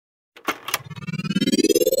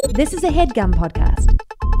This is a HeadGum podcast.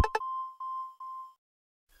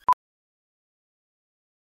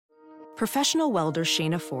 Professional welder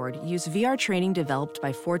Shayna Ford used VR training developed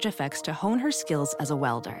by ForgeFX to hone her skills as a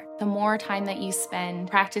welder. The more time that you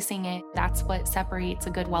spend practicing it, that's what separates a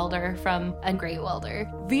good welder from a great welder.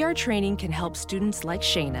 VR training can help students like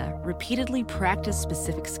Shayna repeatedly practice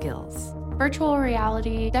specific skills. Virtual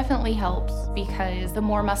reality definitely helps because the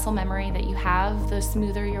more muscle memory that you have, the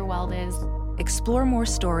smoother your weld is. Explore more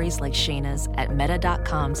stories like Shayna's at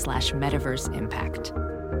meta.com/metaverseimpact.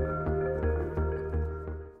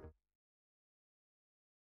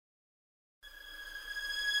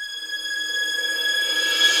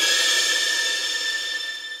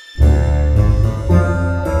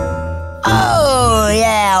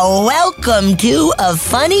 Welcome to A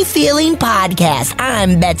Funny Feeling Podcast.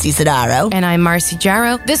 I'm Betsy Sidaro. And I'm Marcy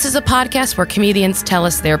Jarrow. This is a podcast where comedians tell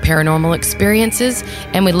us their paranormal experiences,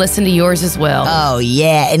 and we listen to yours as well. Oh,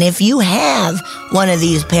 yeah. And if you have one of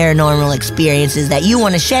these paranormal experiences that you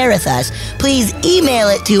want to share with us, please email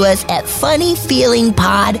it to us at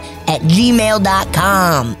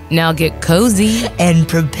funnyfeelingpod@gmail.com. Now get cozy. And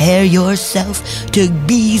prepare yourself to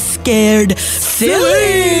be scared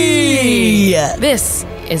silly. This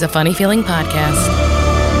is a Funny Feeling podcast.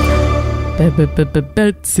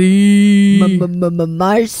 Betsy.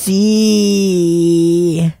 Marcy.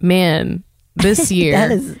 Man, this year.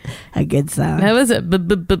 That is a good song. That was a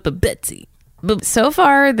Betsy. So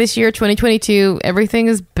far this year, 2022, everything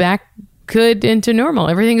is back good into normal.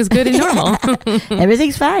 Everything is good and normal.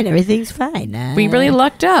 Everything's fine. Everything's fine. We really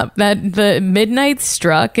lucked up that the midnight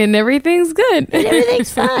struck and everything's good. And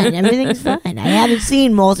everything's fine. Everything's fine. I haven't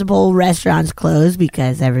seen multiple restaurants close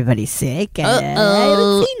because everybody's sick. And, I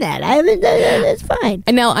haven't seen that. That's fine.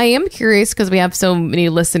 And now I am curious because we have so many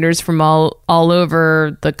listeners from all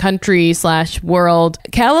over the country / world.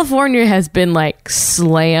 California has been like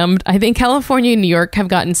slammed. I think California and New York have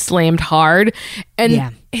gotten slammed hard.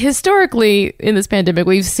 And historically in this pandemic,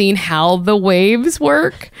 we've seen how the waves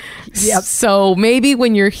work. Yep. So maybe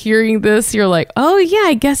when you're hearing this, you're like, oh yeah,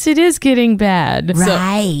 I guess it is getting bad.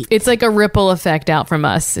 Right. So it's like a ripple effect out from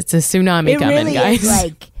us. It's a tsunami coming, really guys. Is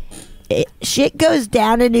like shit goes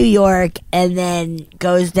down in New York and then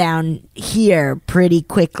goes down here pretty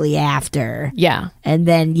quickly after. Yeah. And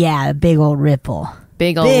then, a big old ripple.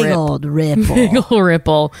 Big old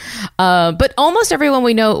ripple. But almost everyone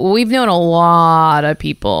we know, we've known a lot of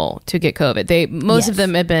people to get COVID. Most of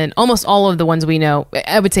them have been, almost all of the ones we know,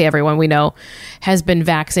 I would say everyone we know has been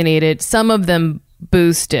vaccinated. Some of them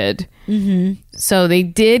boosted. Mm-hmm. So they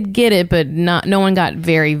did get it, but no one got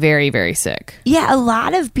very, very, very sick. Yeah, a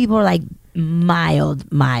lot of people are like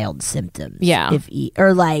mild symptoms. Yeah.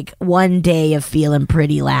 Or like one day of feeling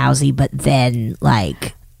pretty lousy, but then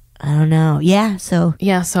like, I don't know. Yeah, so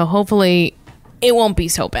hopefully it won't be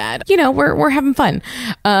so bad. You know, we're having fun.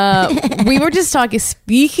 We were just talking,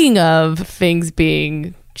 speaking of things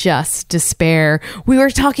being just despair, we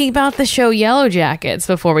were talking about the show Yellow Jackets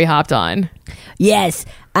before we hopped on. Yes.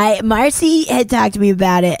 Marcy had talked to me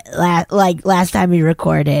about it last time we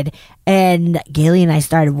recorded, and Gailey and I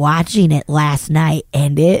started watching it last night,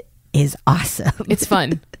 and it is awesome. It's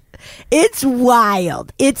fun. It's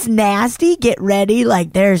wild. It's nasty. Get ready.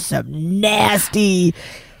 Like, there's some nasty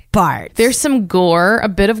parts. There's some gore, a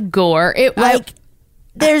bit of gore.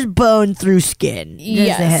 There's bone through skin.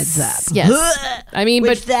 Just a heads up. Yes. I mean,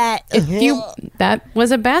 that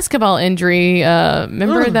was a basketball injury.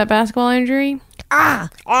 Remember that basketball injury? No,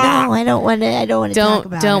 I don't want to talk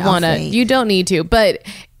about it. Don't want to. You don't need to. But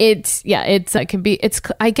it can be.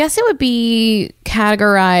 I guess it would be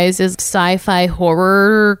categorized as sci-fi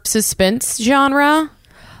horror suspense genre.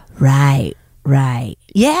 Right.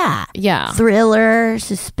 Yeah. Thriller,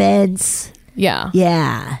 suspense.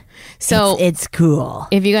 Yeah. So it's cool.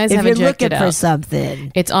 If you guys haven't checked it out, looking for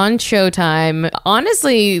something, it's on Showtime.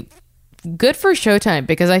 Honestly, good for Showtime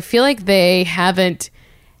because I feel like they haven't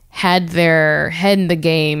had their head in the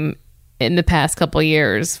game in the past couple of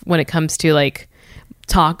years when it comes to like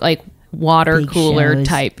water big cooler shows.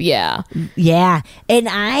 Type. Yeah. And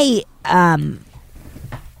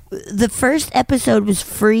the first episode was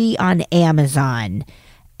free on Amazon.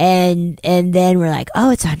 And then we're like, oh,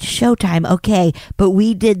 it's on Showtime. Okay. But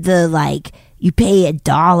we did you pay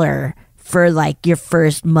 $1 for like your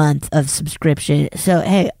first month of subscription. So,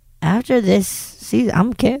 hey, after this season,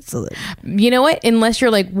 I'm canceling. You know what? Unless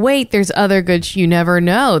you're like, wait, there's other good, you never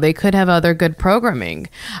know. They could have other good programming.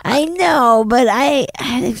 I know, but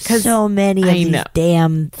there's so many of these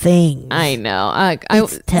damn things. I know.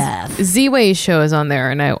 It's tough. Z-Way's show is on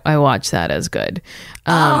there, and I watch that as good.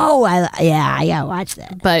 I gotta watch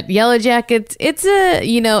that. But Yellow Jackets, it's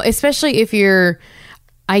especially if you're,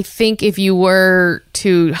 I think if you were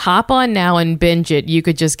to hop on now and binge it, you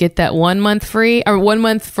could just get that 1 month free, or 1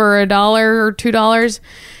 month for $1 or $2,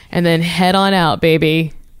 and then head on out,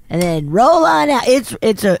 baby. And then roll on out. It's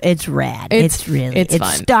rad. It's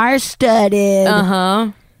fun. Star-studded.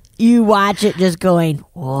 Uh-huh. You watch it just going,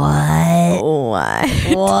 what?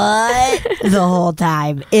 The whole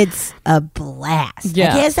time. It's a blast.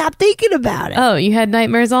 Yeah. I can't stop thinking about it. Oh, you had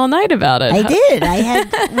nightmares all night about it. I did. I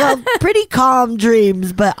had, pretty calm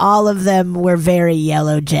dreams, but all of them were very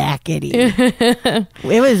Yellow Jacket-y.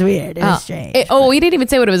 It was weird. It was strange. We didn't even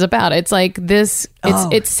say what it was about. It's like this.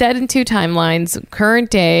 It's set in 2 timelines,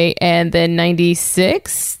 current day and then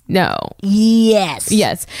 96. No.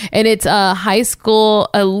 Yes. And it's a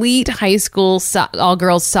elite high school all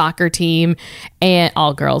girls soccer team, and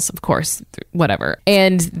all girls, of course, whatever.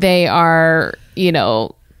 And they are,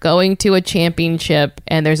 going to a championship,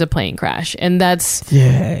 and there's a plane crash, and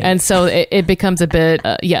and so it becomes a bit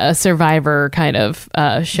a Survivor kind of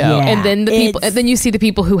show. Yeah, and then then you see the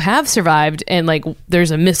people who have survived, and like there's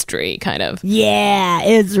a mystery kind of. Yeah,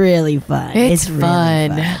 it's really fun. It's really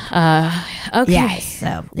fun. Okay. Yeah,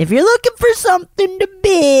 so if you're looking for something to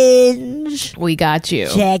binge, we got you.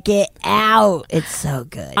 Check it out. It's so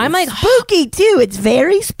good. I'm it's spooky too. It's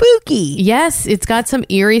very spooky. Yes, it's got some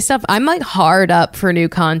eerie stuff. I'm like hard up for new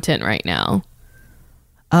content right now.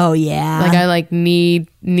 Oh yeah. Like I need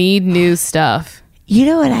new stuff. You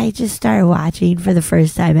know what I just started watching for the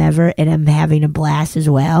first time ever, and I'm having a blast as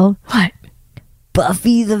well? What?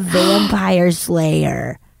 Buffy the Vampire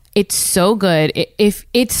Slayer. It's so good.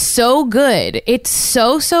 It's so good. It's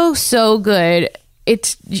so good.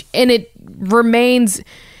 It remains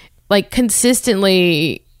like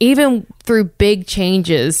consistently, even through big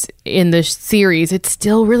changes in the series, it's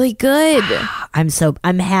still really good.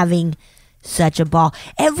 I'm having such a ball.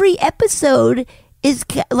 Every episode is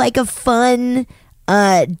like a fun,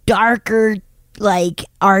 darker, like,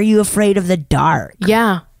 are you afraid of the dark?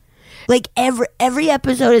 Yeah. Like every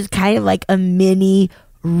episode is kind of like a mini,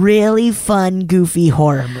 really fun, goofy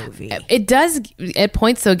horror movie. It does at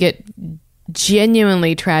points though get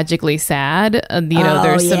genuinely tragically sad.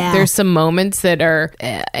 There's some moments that are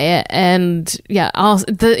and yeah, also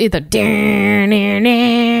the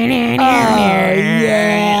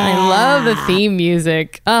I love the theme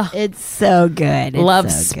music. It's so good.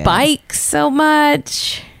 Love Spike so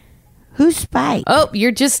much. Who's Spike? Oh,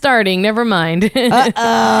 you're just starting. Never mind.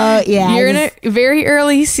 Yeah. You're in a very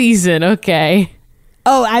early season. Okay.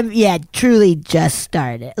 Oh, truly just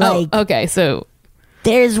started. Like, okay. So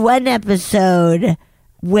there's one episode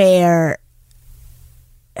where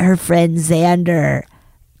her friend Xander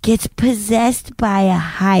gets possessed by a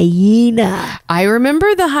hyena. I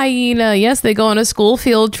remember the hyena. Yes, they go on a school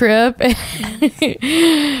field trip.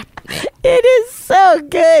 It is so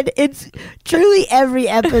good. It's truly every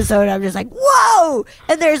episode I'm just like, whoa!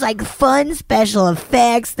 And there's like fun special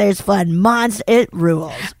effects. There's fun monsters. It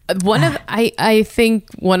rules. I think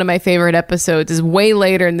one of my favorite episodes is way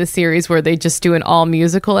later in the series where they just do an all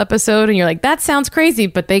musical episode, and you're like, that sounds crazy,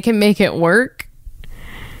 but they can make it work.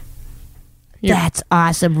 That's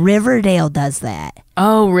awesome. Riverdale does that.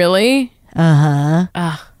 Oh, really?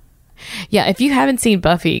 Uh-huh. Yeah, if you haven't seen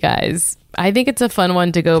Buffy, guys, I think it's a fun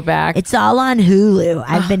one to go back. It's all on Hulu.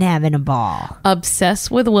 I've been having a ball.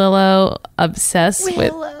 Obsessed with Willow.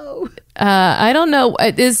 With I don't know.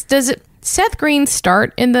 Seth Green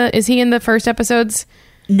start is he in the first episodes?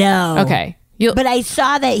 No. Okay. But I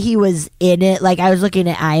saw that he was in it. Like, I was looking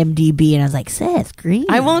at IMDb and I was like, Seth Green.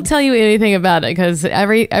 I won't tell you anything about it because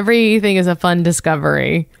everything is a fun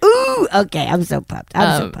discovery. Ooh, okay. I'm so pumped.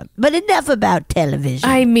 But enough about television.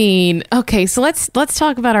 I mean, okay, so let's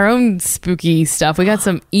talk about our own spooky stuff. We got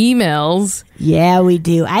some emails. Yeah, we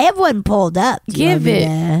do. I have one pulled up. Give it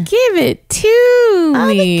to me. Give it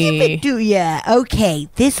to ya. Okay,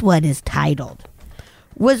 this one is titled,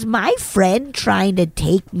 "Was my friend trying to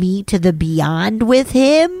take me to the beyond with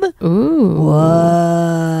him?" Ooh.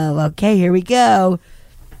 Whoa. Okay, here we go.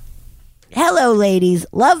 "Hello, ladies.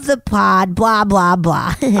 Love the pod, blah, blah,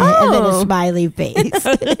 blah." And then a smiley face.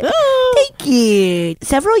 Thank you.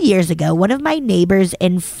 "Several years ago, one of my neighbors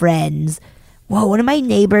and friend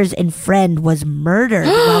was murdered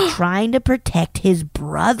while trying to protect his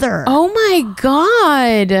brother. Oh, my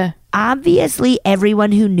God. Obviously,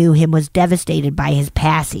 everyone who knew him was devastated by his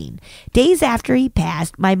passing. Days after he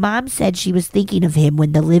passed, my mom said she was thinking of him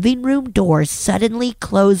when the living room door suddenly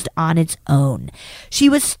closed on its own. She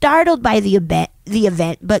was startled by the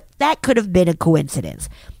event, but that could have been a coincidence.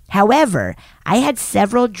 However, I had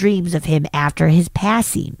several dreams of him after his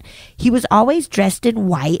passing. He was always dressed in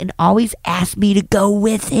white and always asked me to go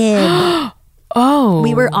with him." Oh.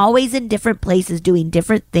 We were always in different places doing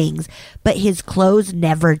different things, but his clothes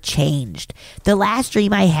never changed. The last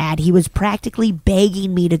dream I had, he was practically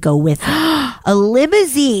begging me to go with him. A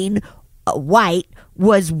limousine, white,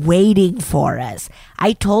 was waiting for us.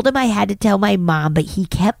 I told him I had to tell my mom, but he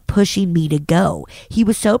kept pushing me to go. He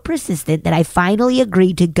was so persistent that I finally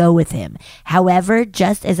agreed to go with him. However,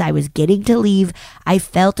 just as I was getting to leave, I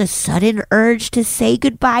felt a sudden urge to say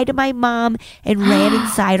goodbye to my mom and ran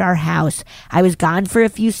inside our house. I was gone for a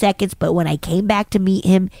few seconds, but when I came back to meet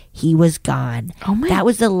him, he was gone. That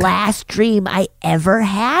was the last dream I ever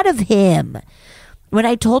had of him. When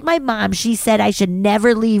I told my mom, she said I should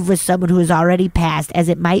never leave with someone who has already passed, as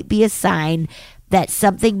it might be a sign that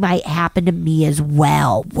something might happen to me as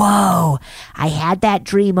well. Whoa. I had that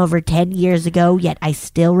dream over 10 years ago, yet I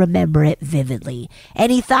still remember it vividly.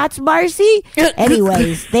 Any thoughts, Marcy?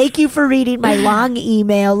 Anyways, thank you for reading my long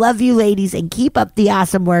email. Love you, ladies, and keep up the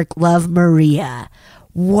awesome work. Love, Maria.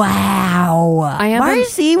 Wow.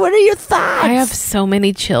 Marcy, what are your thoughts? I have so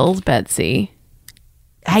many chills, Betsy.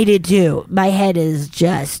 I did too. My head is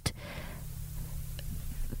just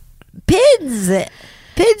pins and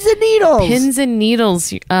needles. Pins and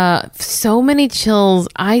needles. So many chills.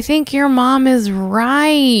 I think your mom is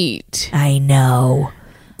right. I know.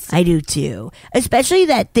 I do too. Especially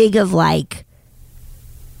that thing of like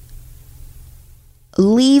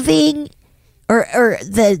leaving or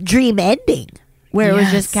the dream ending where it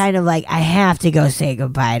was just kind of like, I have to go say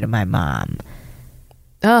goodbye to my mom.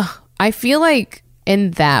 I feel like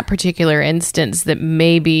in that particular instance that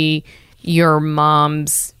maybe your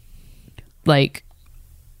mom's like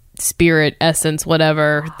spirit essence,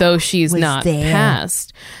 whatever, though she's not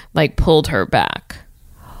passed, like pulled her back.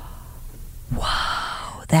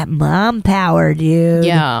 Whoa, that mom power, dude.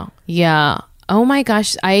 Yeah. Oh my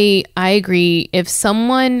gosh, I agree. If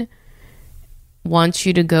someone wants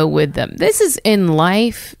you to go with them, this is in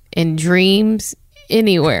life, in dreams,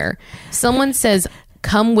 anywhere. Someone says,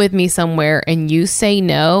 come with me somewhere, and you say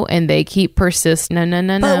no, and they keep persisting.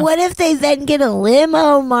 No. But what if they then get a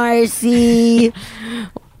limo, Marcy?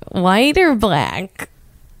 White or black?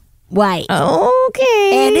 White. Okay.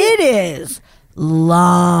 And it is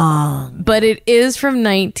long. But it is from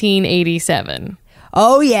 1987.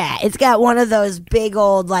 Oh, yeah. It's got one of those big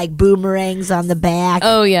old, like, boomerangs on the back.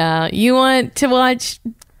 Oh, yeah. You want to watch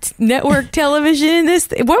network television in this?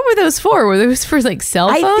 What were those for? Were those for like cell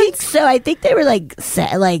phones? I think so. I think they were like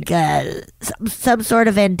some sort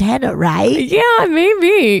of antenna, right? Yeah,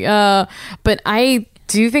 maybe. But I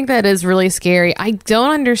do think that is really scary. I don't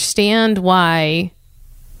understand why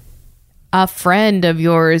a friend of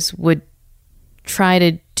yours would try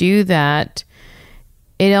to do that.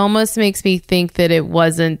 It almost makes me think that it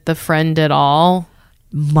wasn't the friend at all.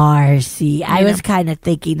 Marcy, I was kind of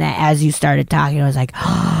thinking that as you started talking. I was like,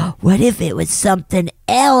 oh, what if it was something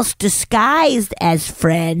else disguised as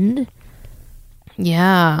friend?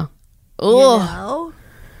 Yeah. Oh,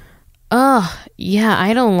 yeah,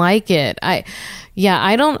 I don't like it. I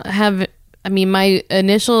don't have, I mean, my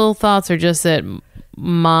initial thoughts are just that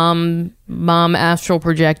mom astral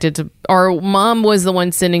projected to, or mom was the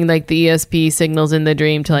one sending like the ESP signals in the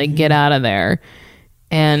dream to like get out of there.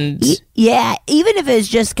 And yeah, even if it's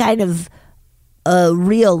just kind of a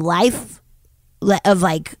real life of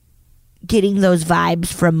like getting those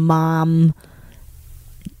vibes from mom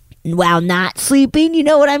while not sleeping, you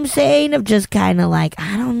know what I'm saying? Of just kind of like,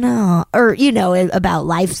 I don't know, or you know, about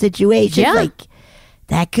life situations, like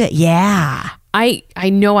that could, I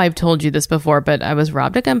know I've told you this before, but I was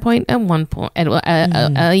robbed at gunpoint at one point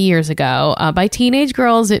years ago by teenage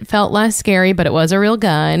girls. It felt less scary, but it was a real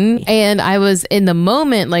gun. And I was in the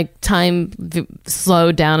moment, like time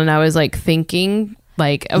slowed down, and I was like thinking,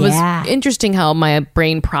 like it was interesting how my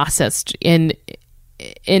brain processed in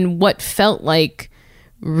what felt like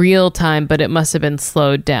real time, but it must have been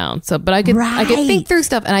slowed down. So, but I could think through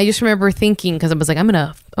stuff, and I just remember thinking, because I was like,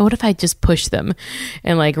 what if I just push them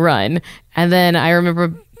and like run? And then I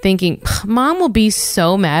remember thinking, mom will be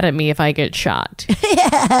so mad at me if I get shot.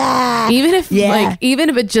 even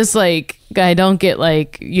if it just like I don't get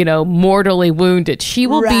like, you know, mortally wounded, she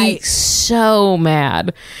will be so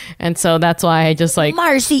mad. And so that's why I just like,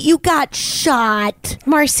 Marcy, you got shot.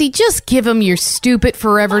 Marcy, just give him your stupid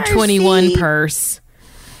Forever 21 purse.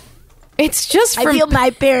 It's just I feel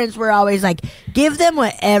my parents were always like, give them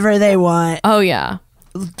whatever they want. Oh, yeah.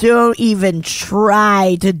 Don't even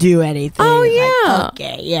try to do anything. Oh, yeah. Like,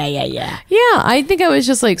 okay. Yeah. Yeah, I think I was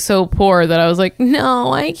just like so poor that I was like,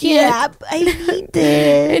 no, I can't. Yeah, I need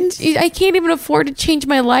this. And I can't even afford to change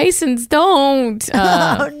my license. Don't.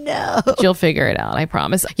 Oh, no. You'll figure it out, I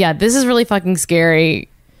promise. Yeah, this is really fucking scary.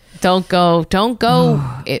 Don't go. Don't go.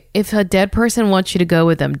 If a dead person wants you to go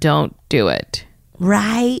with them, don't do it.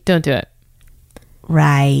 Right? Don't do it.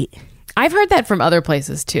 Right. I've heard that from other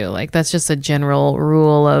places too. Like that's just a general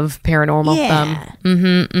rule of paranormal thumb.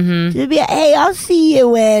 Just be like, hey, I'll see you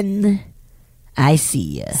when I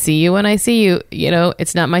see you. See you when I see you. You know,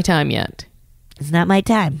 it's not my time yet. It's not my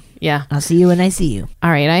time. Yeah. I'll see you when I see you.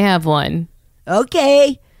 All right, I have one.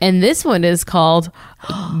 Okay. And this one is called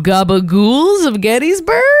Gabagools of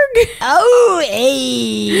Gettysburg. Oh,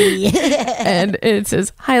 hey. And it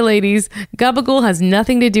says, "Hi, ladies. Gabagool has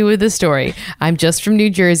nothing to do with the story. I'm just from New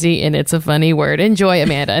Jersey, and it's a funny word. Enjoy,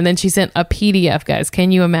 Amanda." And then she sent a PDF, guys.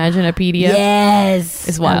 Can you imagine a PDF? Yes.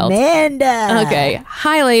 It's wild. Amanda. Okay.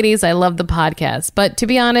 "Hi, ladies. I love the podcast. But to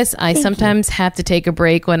be honest, I sometimes have to take a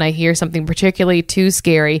break when I hear something particularly too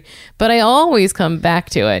scary. But I always come back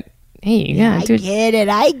to it." Hey, yeah, I get it.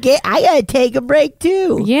 I gotta take a break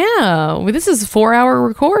too. Yeah, well, this is a 4-hour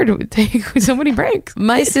record. It would take so many breaks.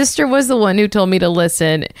 My sister was the one who told me to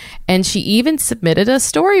listen, and she even submitted a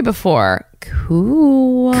story before.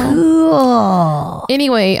 Cool.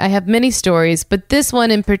 Anyway, I have many stories, but this one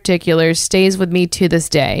in particular stays with me to this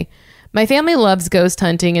day. My family loves ghost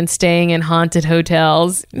hunting and staying in haunted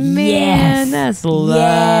hotels. Man, that's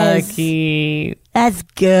lucky. That's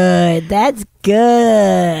good. That's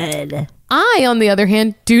good. I, on the other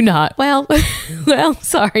hand, do not. Well,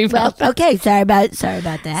 sorry about that. Okay, sorry about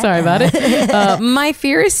that. Sorry about it. My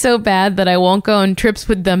fear is so bad that I won't go on trips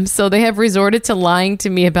with them, so they have resorted to lying to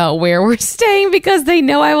me about where we're staying because they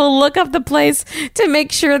know I will look up the place to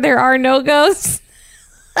make sure there are no ghosts.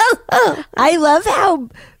 I love how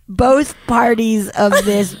both parties of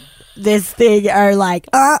this thing are like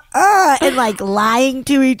and like lying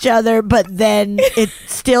to each other, but then it's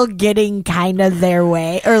still getting kind of their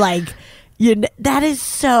way, or like, you know, that is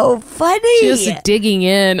so funny. Just digging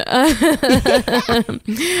in.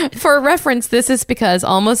 For reference, this is because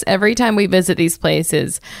almost every time we visit these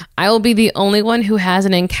places, I will be the only one who has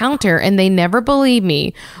an encounter, and they never believe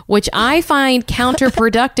me, which I find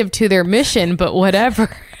counterproductive to their mission, but whatever.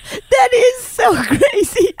 That is so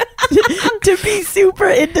crazy to be super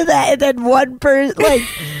into that, and then one person like,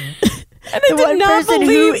 and I did not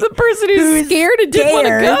believe the person who's scared and didn't want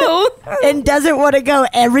to go and doesn't want to go.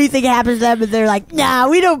 Everything happens to them, and they're like, "Nah,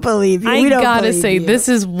 we don't believe you." I gotta say, this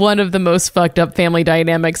is one of the most fucked up family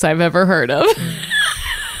dynamics I've ever heard of.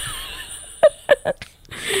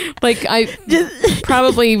 Like, I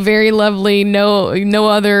probably very lovely, no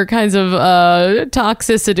other kinds of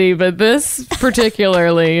toxicity, but this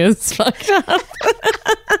particularly is fucked up.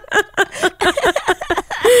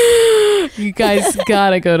 You guys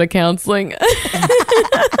gotta go to counseling.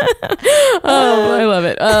 Oh, I love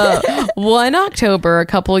it. 1 October, a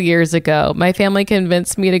couple years ago, my family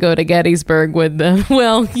convinced me to go to Gettysburg with them.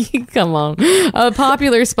 Well, come on. A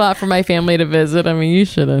popular spot for my family to visit. I mean, you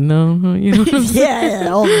should have known. You know what I'm saying?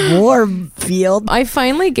 Yeah, old war field. I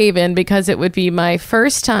finally gave in because it would be my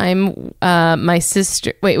first time my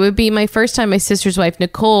sister's wife,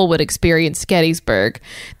 Nicole, would experience Gettysburg.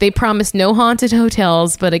 They promised no haunted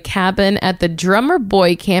hotels, but a cabin at the Drummer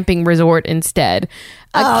Boy camping resort instead.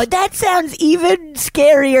 That sounds even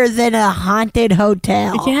scarier than a haunted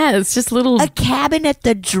hotel. Yeah, it's just a cabin at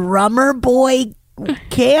the Drummer Boy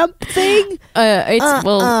camp thing.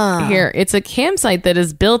 It's a campsite that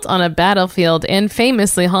is built on a battlefield and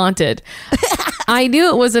famously haunted. I knew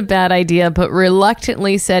it was a bad idea, but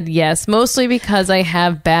reluctantly said yes, mostly because I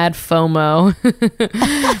have bad FOMO.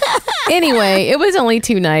 Anyway, it was only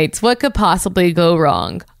 2 nights. What could possibly go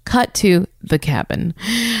wrong? Cut to the cabin.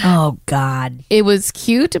 Oh, God. It was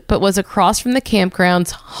cute, but was across from the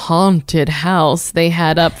campground's haunted house they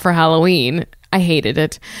had up for Halloween. I hated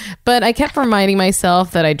it, but I kept reminding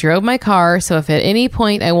myself that I drove my car, so if at any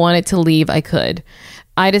point I wanted to leave, I could.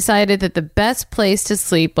 I decided that the best place to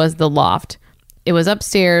sleep was the loft. It was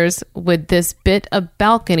upstairs with this bit of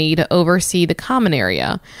balcony to oversee the common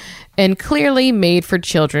area, and clearly made for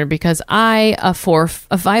children because I, a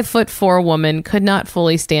 5'4" woman, could not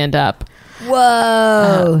fully stand up.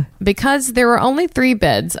 Whoa. Because there were only 3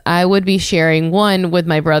 beds, I would be sharing one with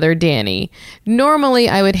my brother Danny. Normally,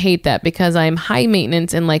 I would hate that because I'm high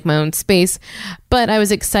maintenance and like my own space, but I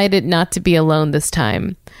was excited not to be alone this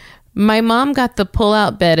time. My mom got the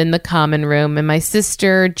pull-out bed in the common room, and my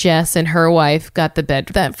sister, Jess, and her wife got the bed.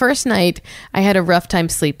 That first night, I had a rough time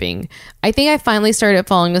sleeping. I think I finally started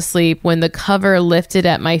falling asleep when the cover lifted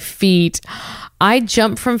at my feet. I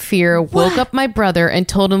jumped from fear, woke up my brother, and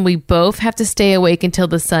told him we both have to stay awake until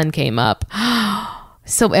the sun came up.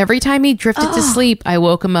 So every time he drifted to sleep, I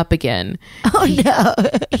woke him up again. Oh, no.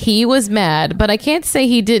 He was mad, but I can't say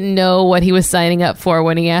he didn't know what he was signing up for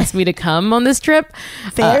when he asked me to come on this trip.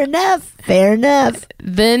 Fair enough.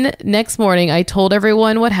 Then next morning, I told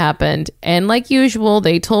everyone what happened. And like usual,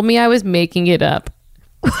 they told me I was making it up.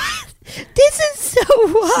 This is so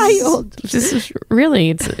wild. This is really,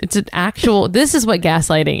 it's an actual, this is what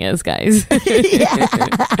gaslighting is, guys.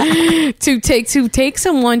 to take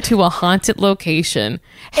someone to a haunted location,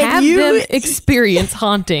 have them experience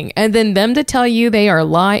haunting, and then them to tell you they are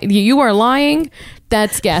lying, you are lying.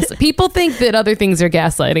 That's gaslighting. People think that other things are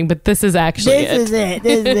gaslighting, but this is actually This is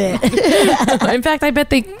it. In fact, I bet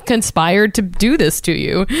they conspired to do this to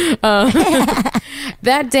you.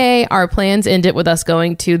 That day, our plans ended with us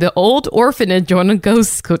going to the old orphanage on a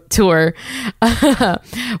ghost tour.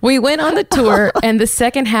 We went on the tour, and the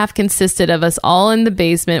second half consisted of us all in the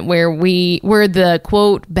basement where the,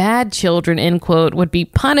 quote, bad children, end quote, would be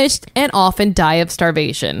punished and often die of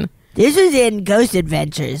starvation. This was in Ghost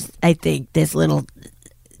Adventures, I think, this little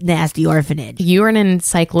nasty orphanage. You are an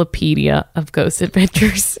encyclopedia of Ghost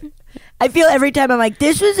Adventures. I feel every time I'm like,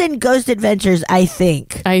 this was in Ghost Adventures, I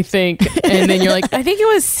think. And then you're like, I think it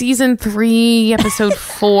was season 3, episode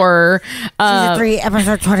 4. Season 3,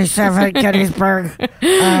 episode 27, Gettysburg.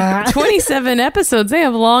 27 episodes. They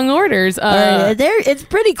have long orders. It's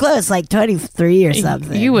pretty close, like 23 or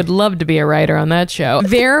something. You would love to be a writer on that show.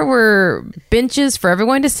 There were benches for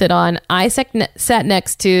everyone to sit on. I sat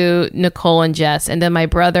next to Nicole and Jess, and then my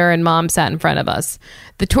brother and mom sat in front of us.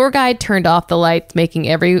 The tour guide turned off the lights, making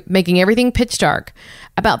everything pitch dark.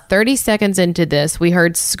 About 30 seconds into this, we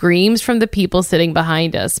heard screams from the people sitting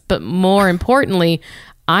behind us. But more importantly,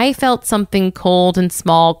 I felt something cold and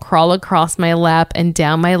small crawl across my lap and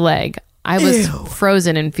down my leg. I was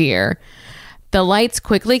frozen in fear. The lights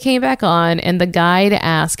quickly came back on, and the guide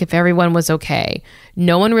asked if everyone was okay.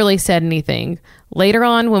 No one really said anything. Later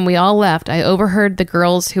on, when we all left, I overheard the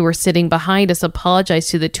girls who were sitting behind us apologize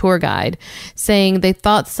to the tour guide, saying they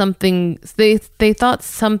thought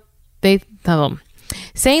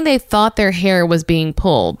their hair was being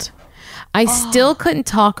pulled. I still couldn't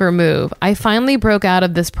talk or move. I finally broke out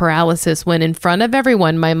of this paralysis when, in front of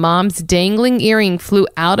everyone, my mom's dangling earring flew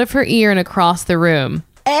out of her ear and across the room.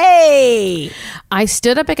 Hey! I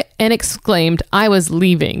stood up and exclaimed I was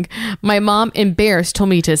leaving. My mom, embarrassed,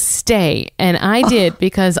 told me to stay, and I did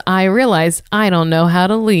because I realized I don't know how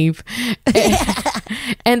to leave.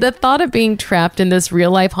 And the thought of being trapped in this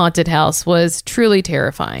real-life haunted house was truly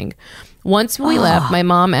terrifying. Once we left, my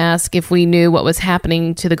mom asked if we knew what was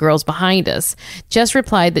happening to the girls behind us. Jess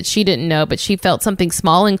replied that she didn't know, but she felt something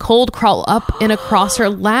small and cold crawl up and across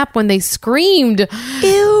her lap when they screamed.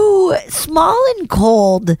 Ew, small and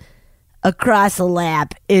cold across a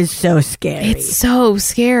lap is so scary. It's so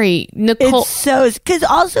scary. Nicole. It's so, because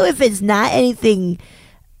also if it's not anything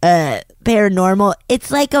paranormal,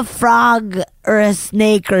 it's like a frog or a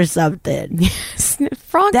snake or something.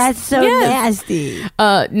 Frogs. That's so nasty.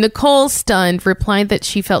 Nicole, stunned, replied that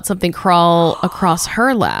she felt something crawl across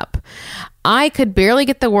her lap. I could barely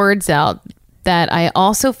get the words out that I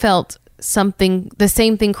also felt the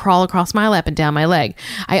same thing crawl across my lap and down my leg.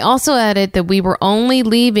 I also added that we were only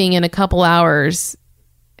leaving in a couple hours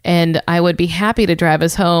and I would be happy to drive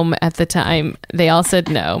us home at the time. They all said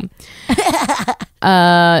no.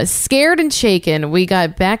 Scared and shaken, we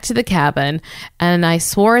got back to the cabin, and I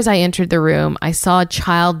swore as I entered the room, I saw a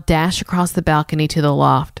child dash across the balcony to the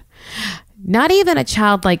loft. Not even a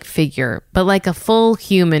childlike figure, but like a full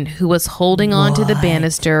human who was holding on to the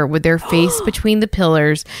banister with their face between the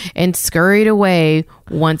pillars and scurried away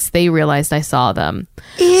once they realized I saw them.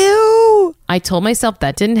 Ew! I told myself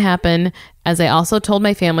that didn't happen, as I also told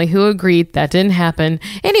my family, who agreed that didn't happen.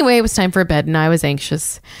 Anyway, it was time for bed and I was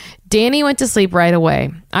anxious. Danny went to sleep right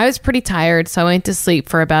away. I was pretty tired, so I went to sleep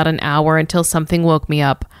for about an hour until something woke me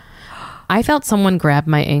up. I felt someone grab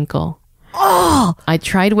my ankle. Oh! I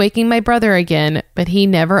tried waking my brother again, but he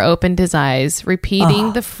never opened his eyes,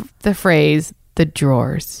 repeating the phrase, the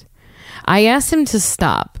drawers. I asked him to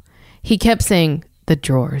stop. He kept saying, the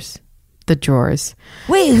drawers, the drawers.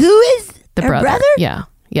 Wait, who is the her brother? Yeah.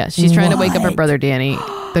 She's trying to wake up her brother, Danny.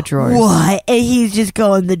 The drawers. What? And he's just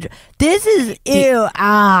going, this is, ew,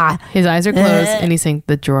 His eyes are closed and he's saying,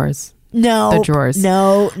 the drawers. No. The drawers.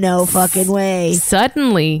 No fucking way.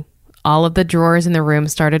 Suddenly, all of the drawers in the room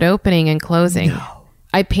started opening and closing. No.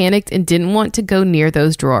 I panicked and didn't want to go near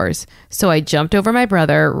those drawers. So I jumped over my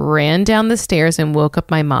brother, ran down the stairs, and woke up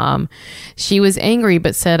my mom. She was angry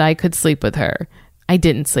but said I could sleep with her. I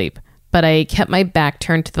didn't sleep, but I kept my back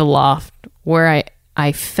turned to the loft where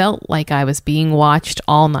I felt like I was being watched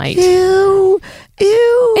all night. Ew.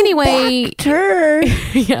 Ew. Anyway. Back turn.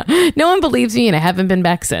 Yeah. No one believes me, and I haven't been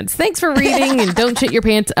back since. Thanks for reading, and don't shit your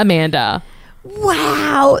pants, Amanda.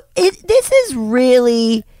 Wow. This is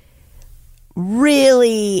really,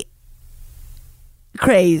 really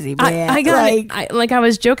crazy, man. I got it. I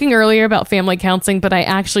was joking earlier about family counseling, but I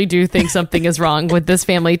actually do think something is wrong with this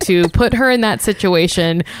family to put her in that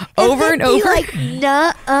situation over and over. Like,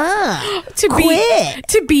 nuh-uh.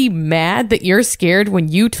 To be mad that you're scared when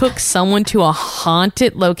you took someone to a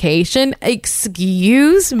haunted location.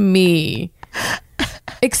 Excuse me.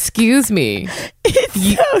 It's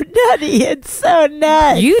so nutty. It's so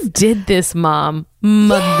nuts. You did this, Mom.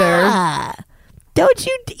 Mother. Yeah. Don't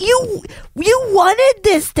you wanted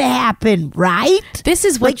this to happen, right? This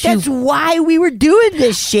is what that's why we were doing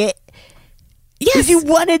this shit. Yes. You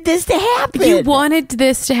wanted this to happen. You wanted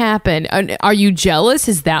this to happen. Are you jealous?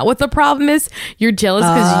 Is that what the problem is? You're jealous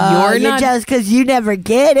because you're jealous because you never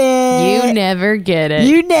get it. You never get it.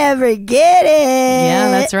 You never get it.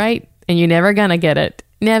 Yeah, that's right. And you're never gonna get it.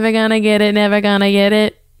 Never gonna get it. Never gonna get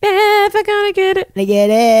it. Never gonna get it. I get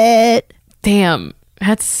it. Damn,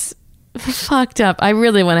 that's fucked up. I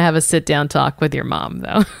really want to have a sit down talk with your mom,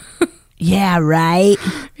 though. Yeah, right.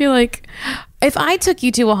 You're like, if I took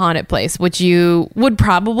you to a haunted place, which you would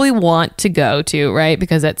probably want to go to, right?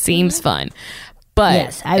 Because that seems fun. But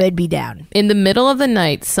yes, I would be down. In the middle of the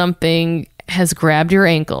night, something has grabbed your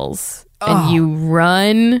ankles and you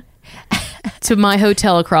run to my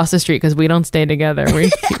hotel across the street because we don't stay together.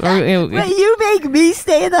 But you make me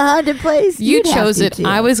stay in the haunted place. You chose it. Too.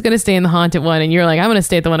 I was going to stay in the haunted one, and you're like, I'm going to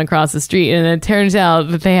stay at the one across the street. And it turns out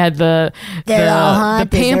that they had the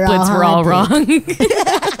pamphlets were all wrong.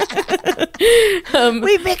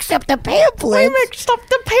 We mixed up the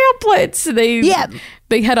pamphlets.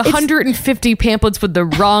 They had 150 pamphlets with the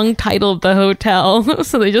wrong title of the hotel.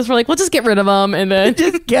 So they just were like, we'll just get rid of them. And then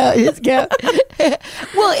just go.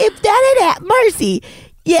 Well, if that had happened, Marcy,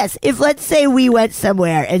 yes, if let's say we went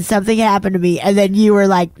somewhere and something happened to me and then you were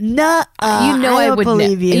like, nah, I don't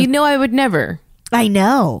believe you. You know I would never. I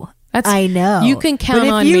know. I know. You can count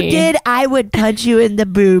on me. But if you did, I would punch you in the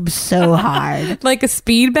boobs so hard. Like a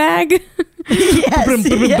speed bag? Yes.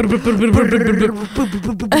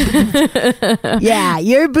 Yeah,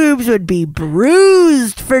 your boobs would be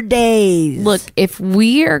bruised for days. Look, if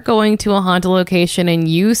we are going to a haunted location and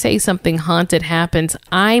you say something haunted happens,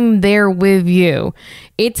 I'm there with you.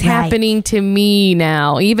 It's happening to me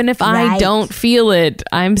now. Even if I don't feel it,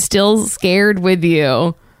 I'm still scared with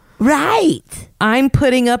you. Right. I'm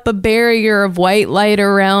putting up a barrier of white light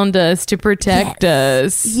around us to protect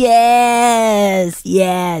us. Yes.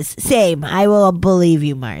 Same. I will believe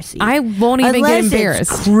you, Marcy. I won't even get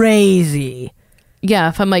embarrassed. It's crazy. Yeah,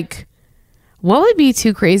 if I'm like, what would be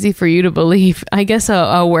too crazy for you to believe? I guess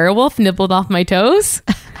a werewolf nibbled off my toes.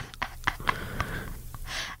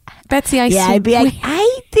 Betsy, I'd be like,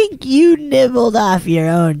 I think you nibbled off your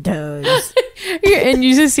own toes. And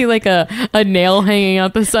you just see like a nail hanging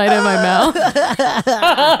out the side of my mouth.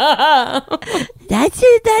 That's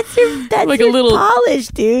like your a little polish,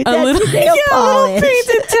 dude. That's your nail polish. A little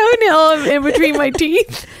painted toenail in between my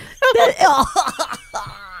teeth.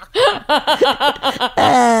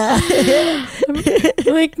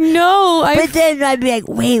 Like, no. But then I'd be like,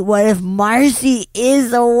 wait, what if Marcy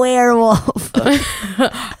is a werewolf?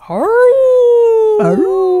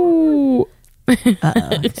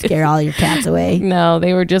 Scare all your cats away. No,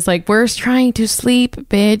 they were just like, we're trying to sleep,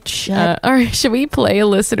 bitch. All right, should we play a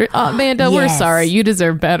listener? Oh, Amanda, we're sorry. You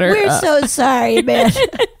deserve better. We're so sorry, Amanda.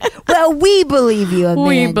 Well, we believe you, Amanda.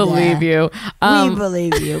 We believe you. We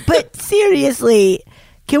believe you. But seriously,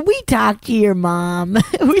 can we talk to your mom?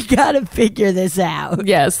 We got to figure this out.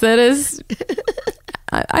 Yes, that is...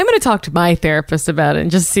 I'm going to talk to my therapist about it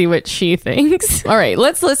and just see what she thinks. All right,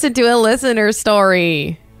 let's listen to a listener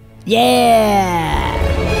story. Yeah.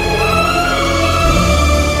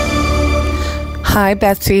 Hi,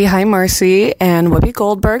 Betsy. Hi, Marcy. And Whoopi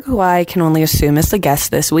Goldberg, who I can only assume is the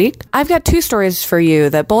guest this week. I've got two stories for you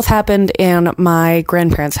that both happened in my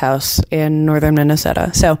grandparents' house in northern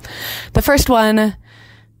Minnesota. So the first one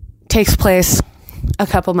takes place a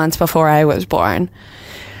couple months before I was born.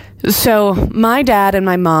 So my dad and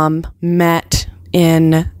my mom met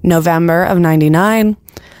in November of 99.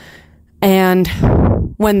 And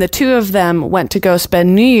when the two of them went to go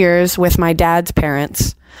spend New Year's with my dad's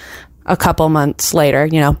parents a couple months later,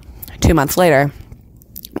 2 months later,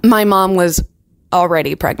 my mom was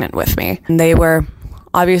already pregnant with me. And they were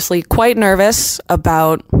obviously quite nervous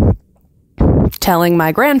about telling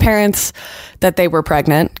my grandparents that they were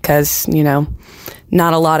pregnant because,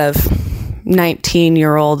 not a lot of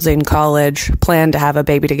 19-year-olds in college plan to have a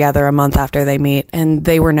baby together a month after they meet, and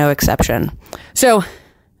they were no exception. So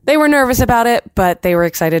they were nervous about it, but they were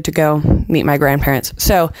excited to go meet my grandparents.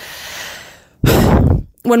 So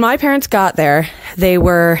when my parents got there, they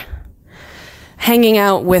were hanging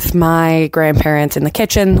out with my grandparents in the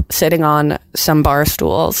kitchen, sitting on some bar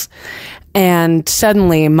stools. And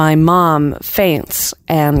suddenly my mom faints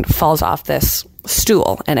and falls off this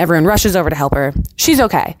stool, and everyone rushes over to help her. She's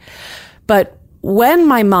okay. But when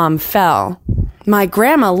my mom fell, my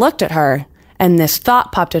grandma looked at her, and this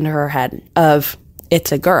thought popped into her head of,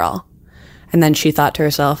 it's a girl. And then she thought to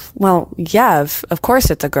herself, well, yeah, of course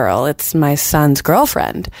it's a girl. It's my son's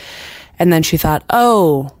girlfriend. And then she thought,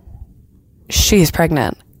 oh, she's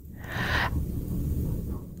pregnant.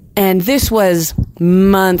 And this was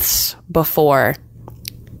months before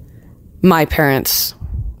my parents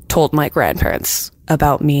told my grandparents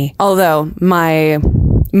about me. Although my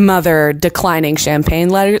mother declining champagne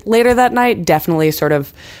later that night definitely sort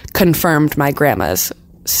of confirmed my grandma's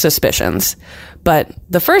suspicions. But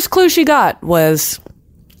the first clue she got was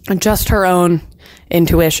just her own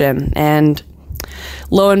intuition. And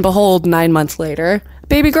lo and behold, 9 months later,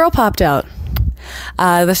 baby girl popped out.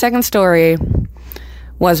 The second story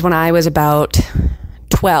was when I was about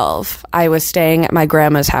 12. I was staying at my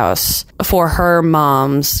grandma's house for her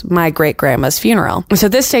mom's, my great-grandma's funeral. So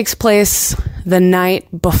this takes place the night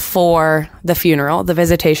before the funeral. The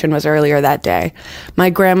visitation was earlier that day.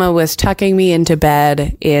 My grandma was tucking me into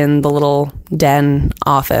bed in the little den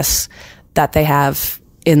office that they have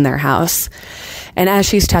in their house. And as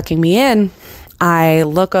she's tucking me in, I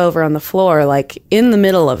look over on the floor, like in the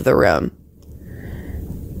middle of the room,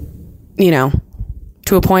 you know,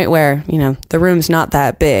 to a point where, you know, the room's not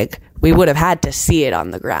that big. We would have had to see it on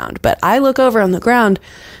the ground. But I look over on the ground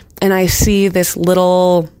and I see this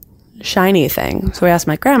little shiny thing. So I asked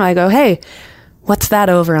my grandma, I go, hey, what's that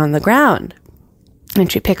over on the ground?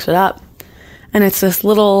 And she picks it up. And it's this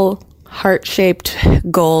little heart-shaped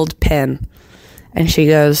gold pin. And she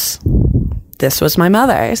goes, this was my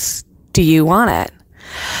mother's. Do you want it?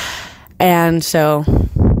 And so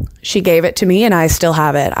she gave it to me, and I still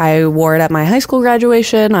have it. I wore it at my high school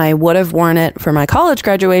graduation. I would have worn it for my college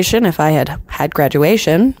graduation if I had had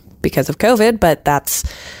graduation because of COVID, but that's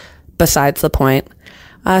besides the point.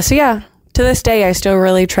 So yeah, to this day, I still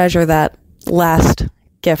really treasure that last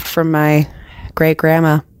gift from my great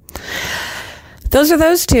grandma. Those are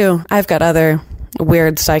those two. I've got other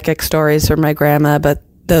weird psychic stories from my grandma, but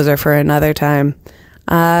those are for another time.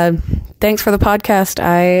 Thanks for the podcast.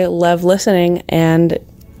 I love listening, and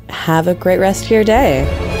have a great rest of your day.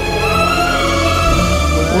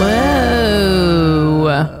 Whoa.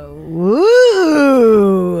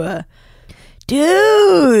 Woo.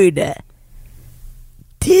 Dude.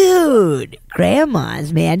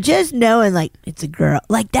 Grandmas, man. Just knowing, like, it's a girl.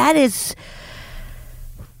 Like, that's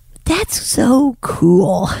so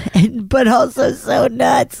cool. But also so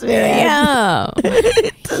nuts, man.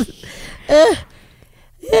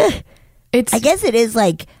 Yeah. I guess it is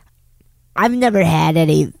like, I've never had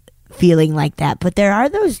any feeling like that, but there are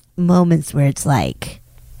those moments where it's like,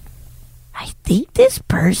 I think this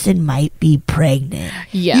person might be pregnant.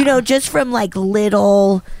 Yeah. You know, just from like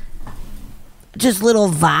little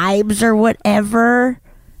vibes or whatever.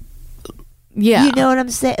 Yeah. You know what I'm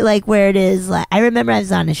saying? Like where it is like, I remember I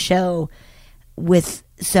was on a show with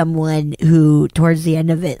someone who towards the end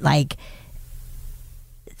of it, like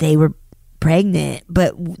they were pregnant,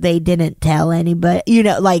 but they didn't tell anybody, you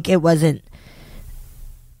know, like it wasn't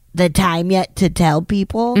the time yet to tell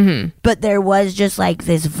people. Mm-hmm. But there was just like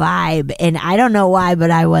this vibe, and I don't know why,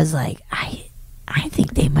 but I was like, I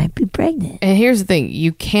think they might be pregnant. And here's the thing,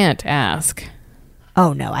 you can't ask.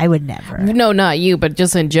 Oh no, I would never. No, not you, but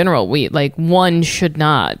just in general, one should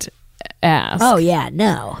not ask. Oh yeah,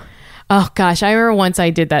 no. Oh gosh, I remember once I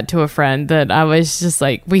did that to a friend that I was just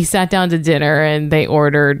like, we sat down to dinner and they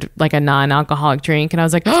ordered like a non-alcoholic drink, and I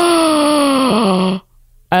was like, oh,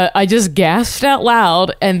 I just gasped out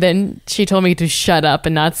loud, and then she told me to shut up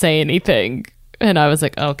and not say anything, and I was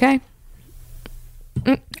like, okay.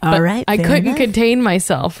 All right, I couldn't contain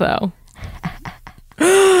myself though.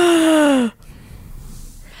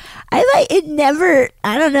 I like it. Never.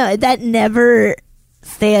 I don't know. That never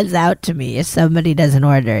stands out to me if somebody doesn't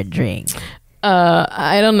order a drink.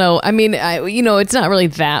 I don't know. I mean, it's not really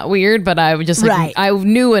that weird, but I would just like, right. I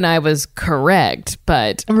knew when I was correct,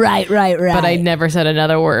 but right. But I never said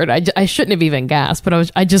another word. I shouldn't have even gasped, but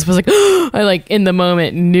I just was like, I like in the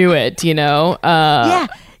moment knew it, you know?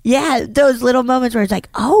 Yeah. Those little moments where it's like,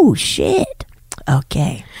 oh shit.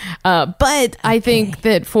 Okay. But I think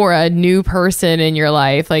that for a new person in your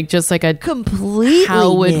life, like just like a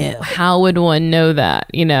Completely new. how would one know that,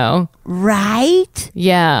 you know? Right?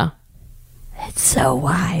 Yeah. It's so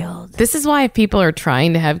wild. This is why if people are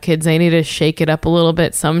trying to have kids, they need to shake it up a little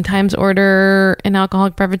bit. Sometimes order an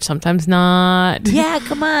alcoholic beverage, sometimes not. Yeah,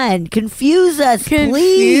 come on. Confuse us,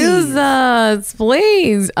 Confuse us,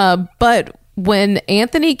 please. But when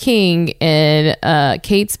Anthony King and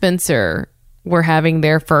Kate Spencer were having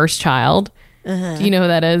their first child, do you know who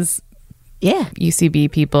that is? Yeah.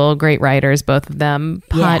 UCB people, great writers, both of them.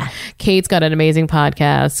 Yeah. Kate's got an amazing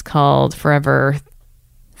podcast called Forever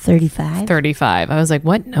 35. I was like,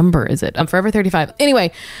 what number is it? I'm Forever 35.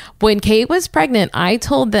 Anyway, when Kate was pregnant, I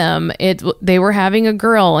told them they were having a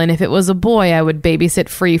girl, and if it was a boy, I would babysit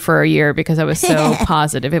free for a year because I was so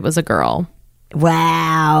positive it was a girl.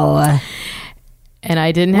 Wow. And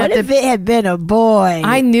I didn't have What if it had been a boy?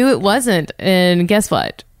 I knew it wasn't. And guess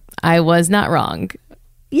what? I was not wrong.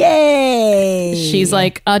 Yay. She's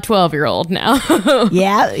like a 12-year-old now.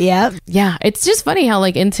 Yeah. Yeah, it's just funny how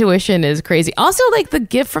like intuition is crazy. Also, like the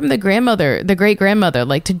gift from the great grandmother,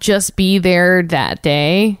 like to just be there that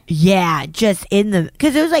day. Yeah, just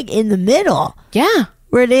because it was like in the middle. Yeah.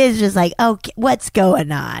 Where it is just like, okay, what's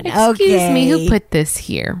going on? Excuse me, who put this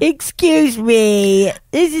here? Excuse me.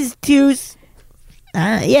 This is too, specific.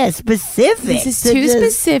 This is too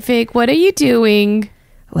specific. What are you doing?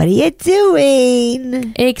 What are you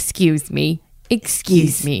doing? Excuse me.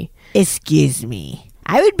 Excuse me.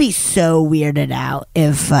 I would be so weirded out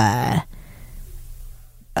if a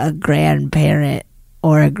grandparent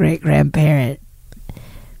or a great-grandparent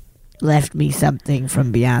left me something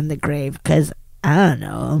from beyond the grave, because I don't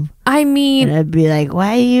know. I mean, and I'd be like,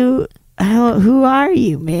 who are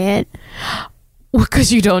you, man? Well,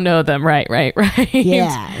 because you don't know them, right?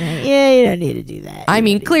 Yeah, you don't need to do that. I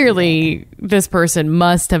mean, clearly, this person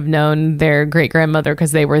must have known their great grandmother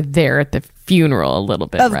because they were there at the funeral a little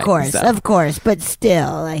bit. Of course, but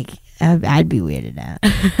still, like, I'd be weirded out.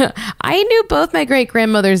 I knew both my great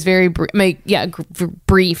grandmothers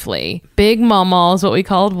briefly. Big Mama is what we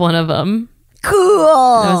called one of them.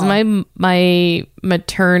 Cool. That was my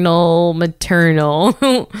maternal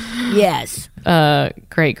yes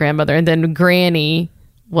great grandmother, and then Granny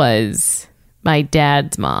was my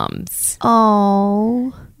dad's mom's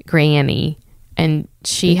granny, and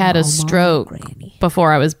she had a stroke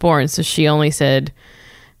before I was born, so she only said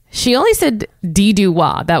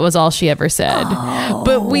dee-doo-wah. That was all she ever said.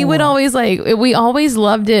 But we would always we always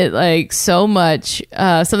loved it like so much.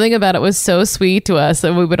 Something about it was so sweet to us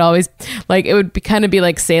that we would always it would kind of be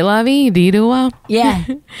like c'est la vie, dee-doo-wah. Yeah.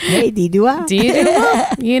 Hey, dee-doo-wah.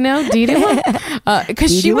 Dee-doo-wah. Dee-doo-wah.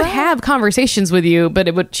 Because she would have conversations with you,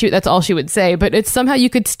 but that's all she would say. But it's somehow you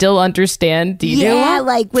could still understand dee-doo-wah. Yeah,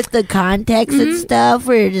 like with the context and stuff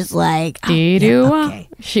where you're just like, dee-doo-wah. Okay.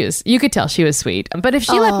 You could tell she was sweet. But if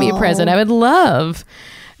she left me a present, I would love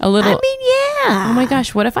a little. I mean, yeah. Oh my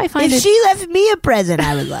gosh, what if I find if she left me a present,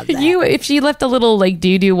 I would love that. If she left a little like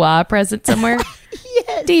doo-doo-wah present somewhere.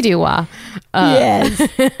 Yes. Dee-doo-wah. Yes.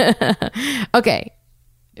 Okay.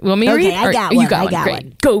 Want me to read? I got one. I got Great.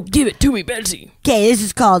 one. Go give it to me, Betsy. Okay, this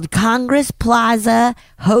is called Congress Plaza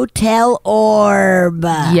Hotel Orb.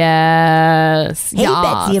 Yes. Hey,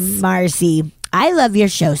 Betsy and Marcy. I love your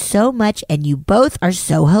show so much, and you both are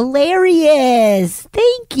so hilarious.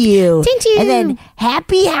 Thank you. Thank you. And then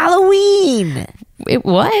happy Halloween. It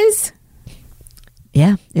was.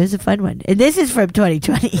 Yeah, it was a fun one. And this is from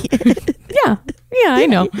 2020. Yeah, I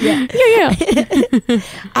know. Yeah.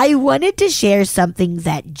 I wanted to share something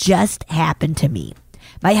that just happened to me.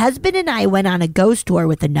 My husband and I went on a ghost tour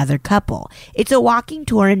with another couple. It's a walking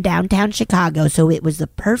tour in downtown Chicago, so it was the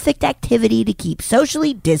perfect activity to keep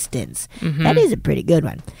socially distanced. Mm-hmm. That is a pretty good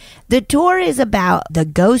one. The tour is about the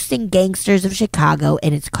ghosts and gangsters of Chicago,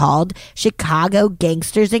 and it's called Chicago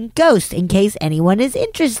Gangsters and Ghosts, in case anyone is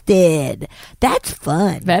interested. That's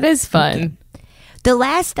fun. That is fun. Okay. The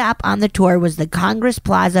last stop on the tour was the Congress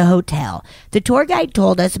Plaza Hotel. The tour guide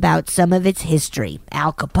told us about some of its history.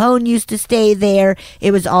 Al Capone used to stay there.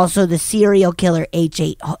 It was also the serial killer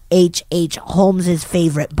H.H. Holmes's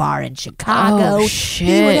favorite bar in Chicago. Oh, shit.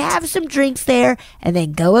 He would have some drinks there and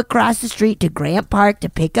then go across the street to Grant Park to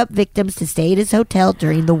pick up victims to stay at his hotel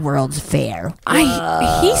during the World's Fair.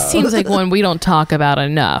 He seems like one we don't talk about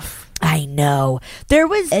enough. I know. There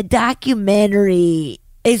was a documentary.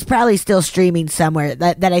 It's probably still streaming somewhere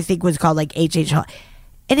that I think was called like H.H. Holmes.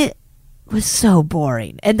 And it was so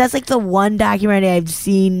boring. And that's like the one documentary I've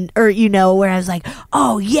seen, or, where I was like,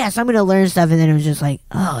 oh, yes, I'm going to learn stuff. And then it was just like,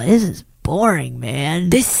 oh, this is boring,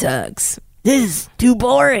 man. This sucks. This is too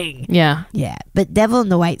boring. Yeah. Yeah, but Devil in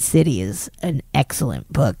the White City is an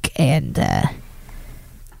excellent book and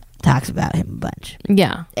talks about him a bunch.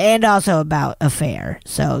 Yeah. And also about a fair.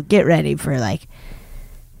 So get ready for like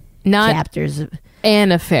Not chapters of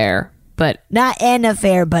an affair, but not an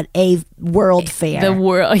affair, but a world fair. the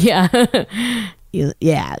world. Yeah.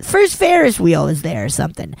 Yeah, first Ferris wheel is there or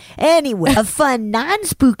something. Anyway, a fun,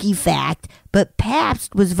 non-spooky fact, but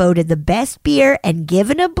Pabst was voted the best beer and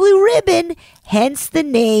given a blue ribbon, hence the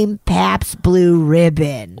name Pabst Blue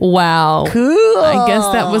Ribbon. Wow. Cool. I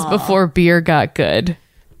guess that was before beer got good.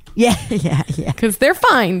 Yeah. Because they're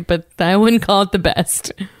fine, but I wouldn't call it the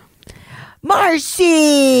best.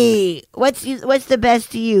 Marcy! What's the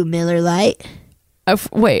best to you, Miller Lite?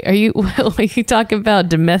 Wait, are you talking about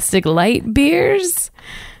domestic light beers?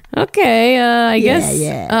 Okay, I guess.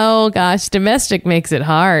 Yeah. Oh gosh, domestic makes it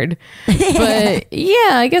hard. But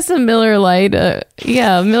yeah, I guess a Miller Lite.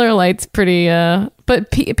 Miller Lite's pretty. But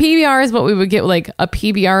PBR is what we would get, like a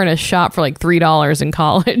PBR in a shop for like $3 in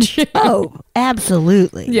college. Oh,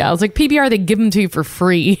 absolutely. Yeah, I was like, PBR, they give them to you for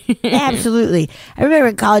free. Absolutely. I remember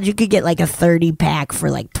in college you could get like a 30 pack for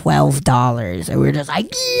like $12. And we were just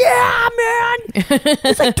like, yeah, man.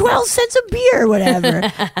 It's like 12 cents a beer or whatever.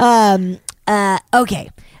 Okay.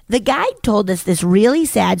 The guide told us this really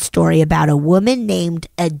sad story about a woman named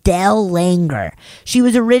Adele Langer. She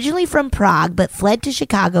was originally from Prague, but fled to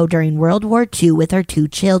Chicago during World War II with her 2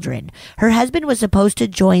 children. Her husband was supposed to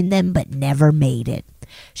join them, but never made it.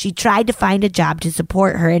 She tried to find a job to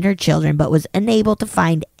support her and her children, but was unable to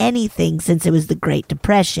find anything since it was the Great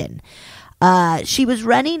Depression. She was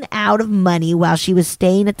running out of money while she was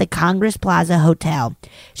staying at the Congress Plaza Hotel.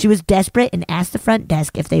 She was desperate and asked the front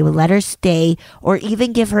desk if they would let her stay or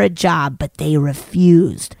even give her a job, but they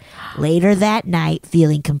refused. Later that night,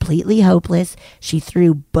 feeling completely hopeless, she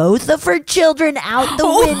threw both of her children out the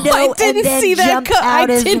window and then jumped out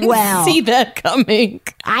as well. I didn't see that coming.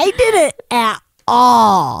 I didn't at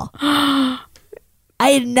all. I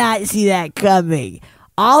did not see that coming.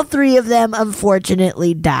 All 3 of them,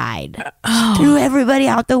 unfortunately, died. Threw everybody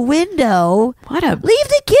out the window. What a... Leave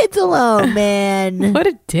the kids alone, man. What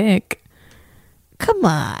a dick. Come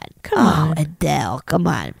on. Adele, come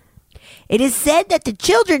on. It is said that the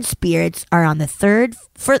children's spirits are on the third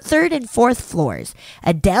and fourth floors.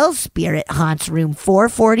 Adele's spirit haunts room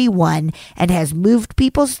 441 and has moved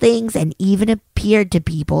people's things and even appeared to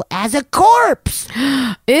people as a corpse.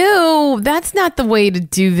 Ew, that's not the way to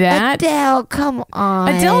do that. Adele, come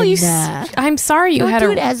on. Adele, I'm sorry you Don't had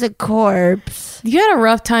do it as a corpse. You had a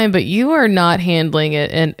rough time, but you are not handling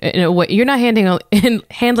it in a way. You're not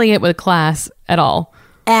handling it with class at all.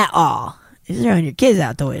 At all. You're throwing your kids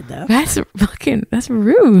out the window. That's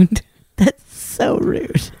rude. That's so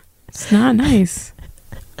rude. It's not nice.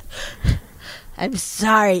 I'm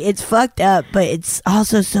sorry. It's fucked up, but it's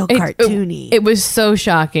also so cartoony. It was so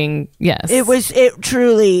shocking. Yes. It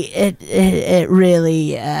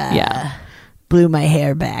really blew my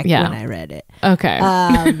hair back when I read it. Okay.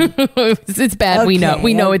 It's bad. Okay,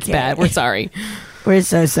 we know it's bad. We're sorry. We're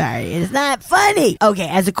so sorry. It's not funny. Okay,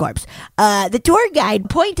 as a corpse. The tour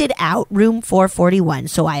guide pointed out room 441,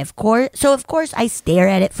 so of course I stare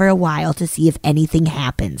at it for a while to see if anything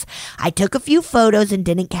happens. I took a few photos and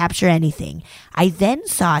didn't capture anything. I then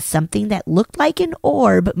saw something that looked like an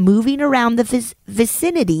orb moving around the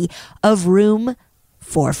vicinity of room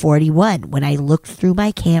 441 when I looked through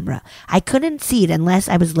my camera. I couldn't see it unless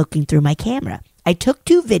I was looking through my camera. I took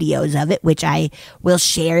 2 videos of it, which I will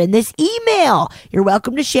share in this email. You're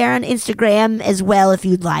welcome to share on Instagram as well if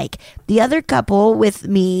you'd like. The other couple with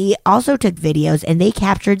me also took videos, and they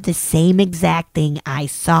captured the same exact thing I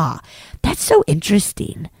saw. That's so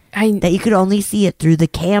interesting that you could only see it through the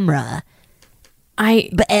camera.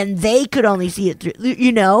 And they could only see it through,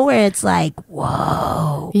 where it's like,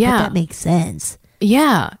 whoa. Yeah. But that makes sense.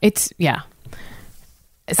 Yeah. At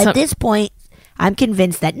this point, I'm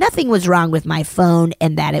convinced that nothing was wrong with my phone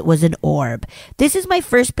and that it was an orb. This is my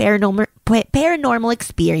first paranormal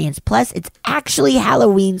experience. Plus, it's actually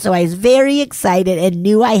Halloween, so I was very excited and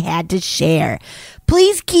knew I had to share.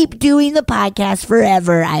 Please keep doing the podcast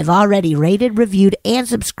forever. I've already rated, reviewed, and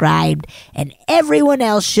subscribed, and everyone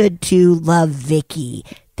else should too. Love, Vicky.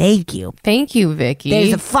 Thank you. Thank you, Vicky.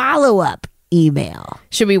 There's a follow-up email.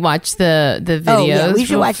 Should we watch the videos? Oh, yeah, we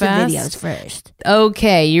should watch fast? the videos first.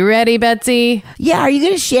 Okay, you ready, Betsy? Yeah, are you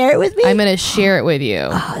going to share it with me? I'm going to share it with you.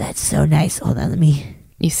 Oh, that's so nice. Hold on, let me...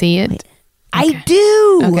 You see it? Wait. Okay. I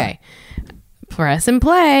do! Okay. Press and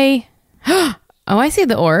play. Oh, I see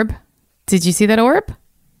the orb. Did you see that orb?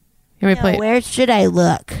 Play it. Where should I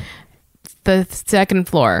look? The third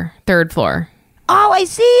floor. Oh, I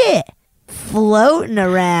see it! Floating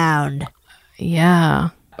around. Yeah.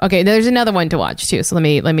 Okay, there's another one to watch too. So let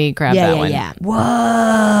me grab that one. Yeah.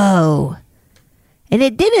 Whoa. And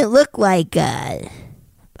it didn't look like a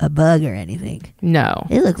bug or anything. No.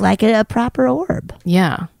 It looked like a proper orb.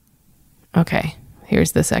 Yeah. Okay.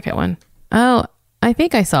 Here's the second one. Oh, I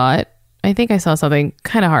think I saw it. I think I saw something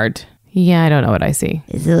kind of hard. Yeah, I don't know what I see.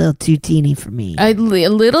 It's a little too teeny for me. A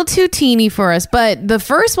little too teeny for us. But the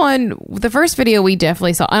first video we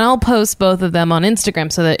definitely saw, and I'll post both of them on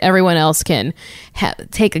Instagram so that everyone else can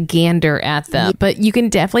take a gander at them. But you can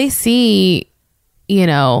definitely see,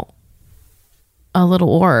 a little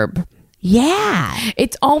orb. Yeah.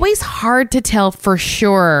 It's always hard to tell for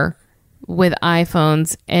sure with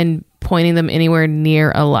iPhones and pointing them anywhere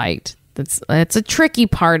near a light. That's a tricky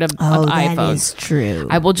part of iPhones. That is true.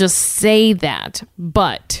 I will just say that,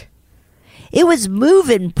 but it was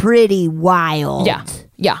moving pretty wild.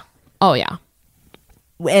 Yeah. Oh yeah.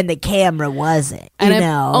 And the camera wasn't. And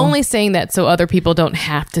I'm only saying that so other people don't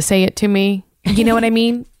have to say it to me. You know what I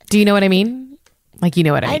mean? Do you know what I mean? Like, you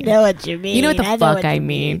know what I mean? I know what you mean. You know what the fuck I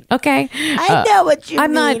mean. Okay. I know what you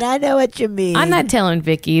mean. I know what you mean. I'm not telling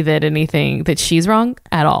Vicky that she's wrong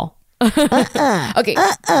at all. Okay.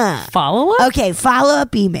 Follow up? Okay,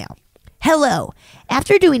 follow-up email. Hello.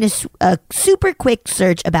 After doing a super quick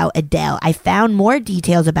search about Adele, I found more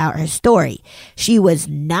details about her story. She was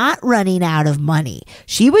not running out of money.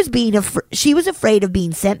 She was afraid of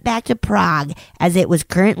being sent back to Prague as it was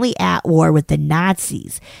currently at war with the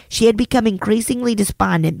Nazis. She had become increasingly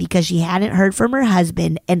despondent because she hadn't heard from her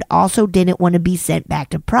husband and also didn't want to be sent back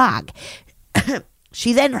to Prague.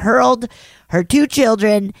 She then hurled her 2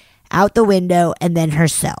 children out the window and then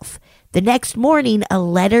herself. The next morning, a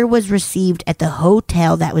letter was received at the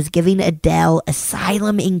hotel that was giving Adele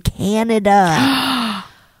asylum in Canada.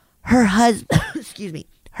 Her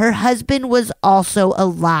husband was also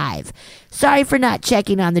alive. Sorry for not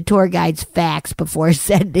checking on the tour guide's facts before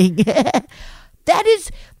sending.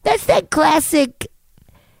 That's that classic,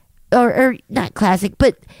 or not classic,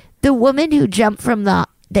 but the woman who jumped from the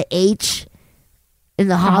H in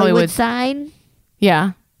the Hollywood sign.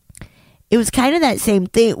 Yeah. It was kind of that same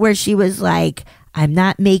thing where she was like, I'm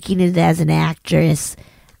not making it as an actress.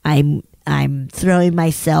 I'm throwing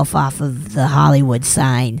myself off of the Hollywood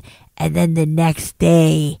sign. And then the next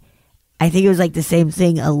day, I think it was like the same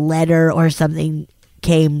thing, a letter or something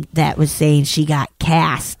came that was saying she got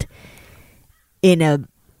cast in a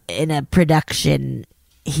production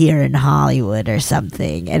here in Hollywood or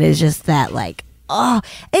something. And it's just that like, oh,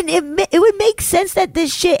 and it would make sense that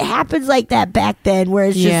this shit happens like that back then, where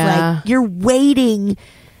it's just like you're waiting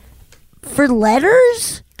for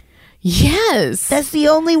letters. Yes, that's the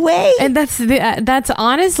only way, and that's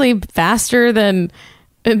honestly faster than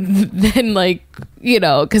like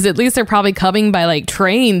because at least they're probably coming by like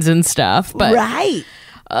trains and stuff. But right,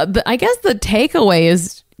 I guess the takeaway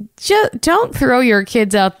is just don't throw your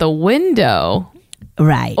kids out the window,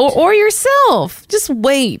 right, or yourself. Just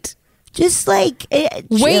wait. Just like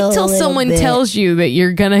wait till someone tells you that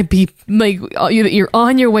you're gonna be like you're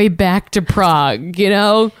on your way back to Prague,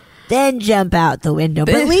 then jump out the window,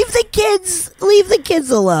 but leave the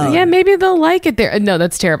kids alone. Yeah, maybe they'll like it there. No,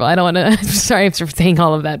 that's terrible. I don't want to. I'm sorry for saying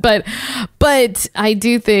all of that, but I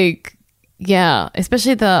do think, yeah,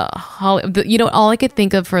 especially all I could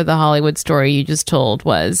think of for the Hollywood story you just told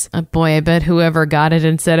was, boy, I bet whoever got it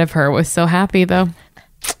instead of her was so happy though,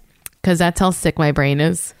 because that's how sick my brain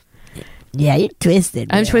is. Yeah, you're twisted.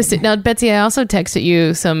 I'm twisted. Now, Betsy, I also texted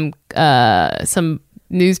you some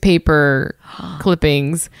newspaper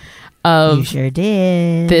clippings of you sure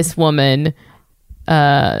did. This woman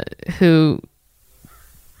who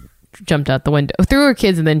jumped out the window, threw her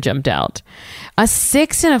kids and then jumped out. A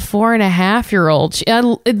 6 and a 4.5-year-old.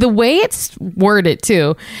 The way it's worded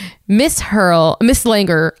too, Miss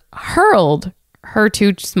Langer hurled her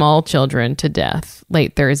 2 small children to death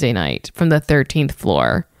late Thursday night from the 13th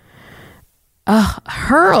floor.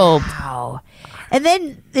 Hurled. Wow. And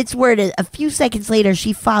then it's worded a few seconds later,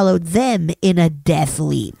 she followed them in a death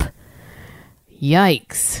leap.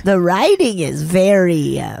 Yikes. The writing is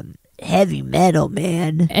very heavy metal,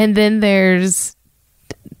 man. And then it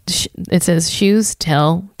says, shoes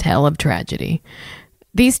tell of tragedy.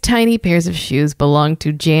 These tiny pairs of shoes belonged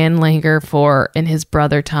to Jan Langer, 4, and his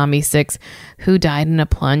brother Tommy, 6, who died in a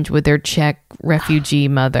plunge with their Czech refugee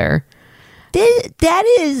mother. That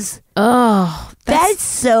is... Oh, that's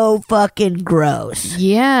so fucking gross.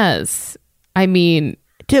 Yes. I mean...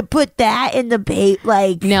 To put that in the paper,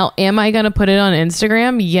 like... Now, am I going to put it on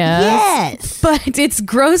Instagram? Yes. But it's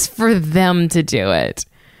gross for them to do it.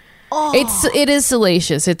 Oh. It is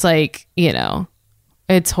salacious. It's like,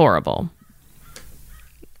 it's horrible.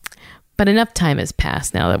 But enough time has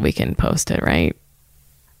passed now that we can post it, right?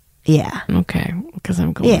 Yeah. Okay. Because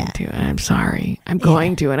I'm going to. And I'm sorry. I'm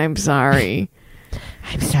going to, and I'm sorry.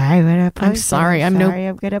 I'm sorry. I'm gonna post. I'm sorry. I'm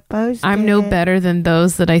gonna post. I'm no better than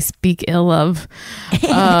those that I speak ill of.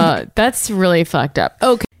 That's really fucked up.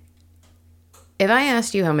 Okay. If I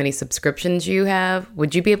asked you how many subscriptions you have,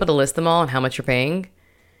 would you be able to list them all and how much you're paying?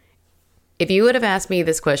 If you would have asked me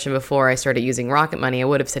this question before I started using Rocket Money, I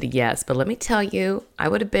would have said yes. But let me tell you, I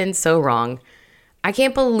would have been so wrong. I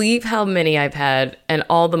can't believe how many I've had and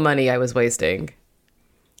all the money I was wasting.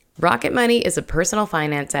 Rocket Money is a personal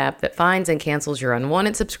finance app that finds and cancels your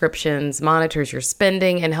unwanted subscriptions, monitors your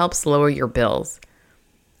spending, and helps lower your bills.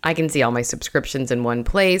 I can see all my subscriptions in one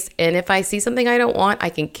place, and if I see something I don't want, I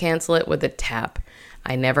can cancel it with a tap.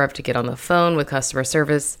 I never have to get on the phone with customer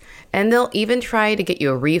service, and they'll even try to get you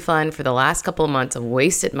a refund for the last couple of months of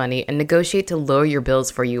wasted money and negotiate to lower your bills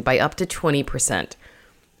for you by up to 20%.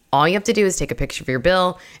 All you have to do is take a picture of your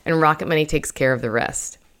bill, and Rocket Money takes care of the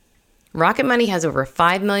rest. Rocket Money has over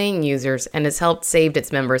 5 million users and has helped save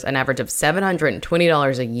its members an average of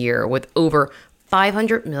 $720 a year with over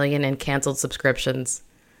 500 million in canceled subscriptions.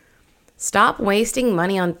 Stop wasting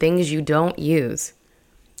money on things you don't use.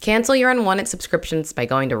 Cancel your unwanted subscriptions by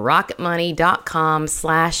going to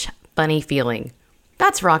rocketmoney.com/funnyfeeling.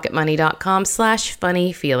 That's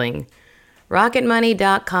rocketmoney.com/funnyfeeling.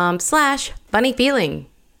 rocketmoney.com/funnyfeeling.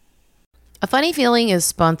 A Funny Feeling is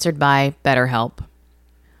sponsored by BetterHelp.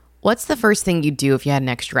 What's the first thing you'd do if you had an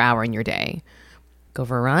extra hour in your day? Go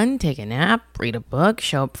for a run, take a nap, read a book,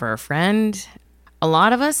 show up for a friend. A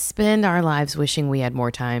lot of us spend our lives wishing we had more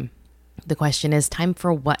time. The question is, time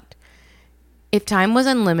for what? If time was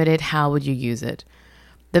unlimited, how would you use it?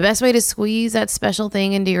 The best way to squeeze that special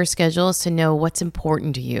thing into your schedule is to know what's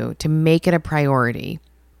important to you, to make it a priority.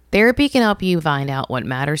 Therapy can help you find out what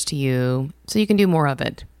matters to you so you can do more of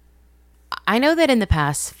it. I know that in the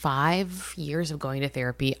past 5 years of going to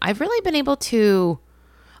therapy, I've really been able to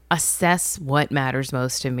assess what matters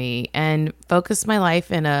most to me and focus my life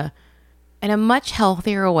in a much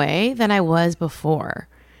healthier way than I was before.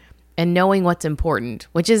 And knowing what's important,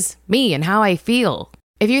 which is me and how I feel.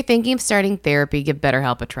 If you're thinking of starting therapy, give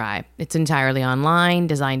BetterHelp a try. It's entirely online,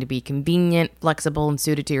 designed to be convenient, flexible, and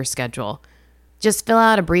suited to your schedule. Just fill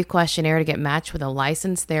out a brief questionnaire to get matched with a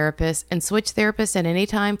licensed therapist and switch therapists at any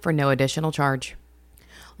time for no additional charge.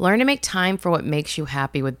 Learn to make time for what makes you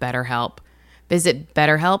happy with BetterHelp. Visit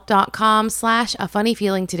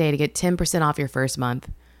betterhelp.com/afunnyfeeling today to get 10% off your first month.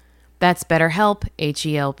 That's BetterHelp,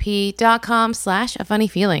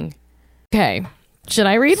 HELP.com/afunnyfeeling. Okay. Should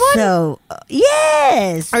I read one? So,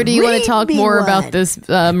 yes. Or do you want to talk more about this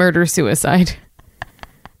murder-suicide?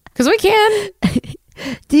 Because we can.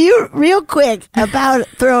 Do you, real quick, about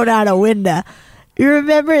thrown out a window, you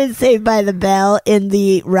remember in Saved by the Bell in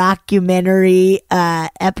the rockumentary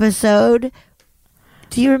episode?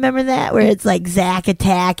 Do you remember that? Where it's like Zack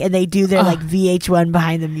Attack and they do their like VH1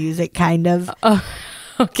 behind the music, kind of?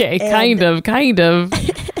 Okay, kind of.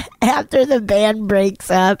 After the band breaks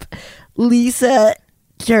up, Lisa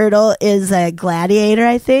Turtle is a gladiator,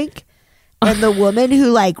 I think. And the woman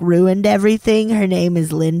who like ruined everything, her name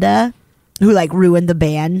is Linda, who like ruined the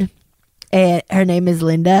band. And her name is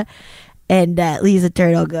Linda. And Lisa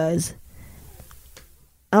Turtle goes,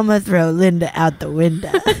 I'm going to throw Linda out the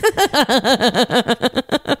window.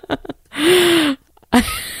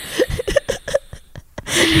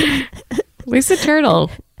 Lisa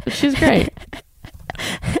Turtle. She's great.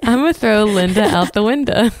 I'm going to throw Linda out the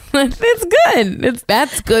window. It's good.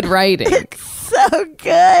 That's good writing. It's so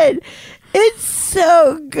good. It's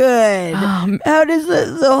so good. How does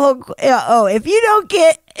the whole... if you don't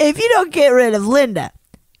get rid of Linda,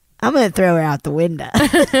 I'm going to throw her out the window.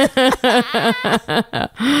 It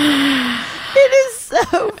is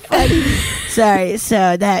so funny. Sorry,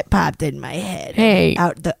 so that popped in my head. Hey.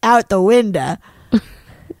 Out the window.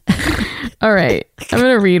 All right. I'm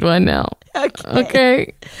going to read one now.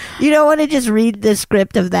 Okay. You don't want to just read the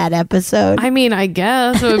script of that episode? I mean, I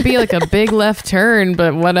guess it would be like a big left turn,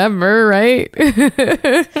 but whatever, right?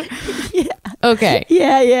 Yeah. Okay.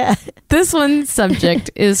 Yeah. This one's subject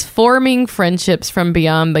is forming friendships from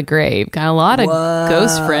beyond the grave. Got a lot of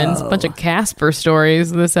ghost friends, a bunch of Casper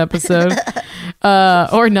stories in this episode.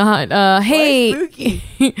 Or not.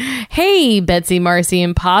 Hey, Betsy, Marcy,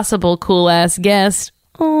 impossible cool ass guest.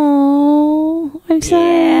 Oh, I'm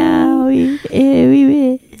sorry.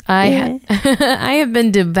 I have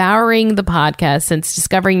been devouring the podcast since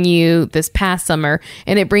discovering you this past summer,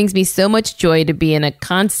 and it brings me so much joy to be in a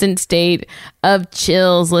constant state of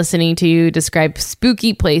chills listening to you describe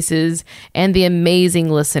spooky places and the amazing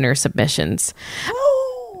listener submissions.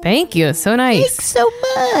 Thank you. So nice. Thanks so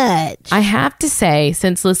much. I have to say,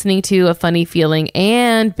 since listening to A Funny Feeling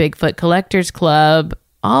and Bigfoot Collectors Club,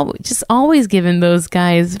 just always giving those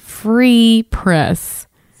guys free press.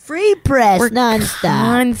 Free press We're nonstop.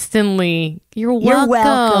 Constantly. You're welcome. You're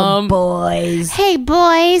welcome, boys. Hey,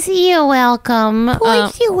 boys, you're welcome.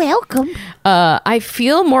 Boys, you're welcome. I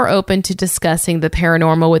feel more open to discussing the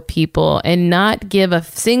paranormal with people and not give a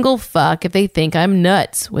single fuck if they think I'm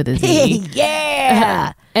nuts with a Z.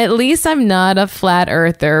 Yeah. At least I'm not a flat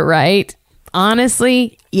earther, right?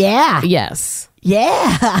 Honestly, Yeah. yes.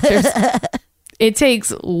 Yeah. It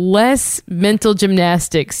takes less mental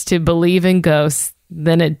gymnastics to believe in ghosts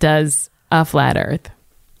than it does a flat earth.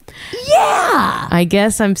 Yeah. I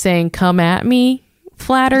guess I'm saying come at me,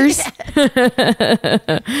 flatters. Come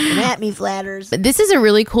at me, flatters. This is a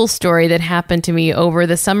really cool story that happened to me over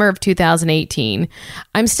the summer of 2018.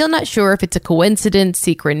 I'm still not sure if it's a coincidence,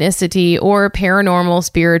 synchronicity, or paranormal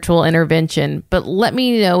spiritual intervention, but let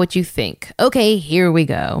me know what you think. Okay, here we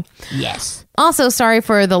go. Yes. Also, sorry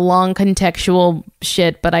for the long contextual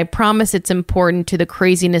shit, but I promise it's important to the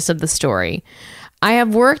craziness of the story. I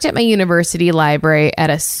have worked at my university library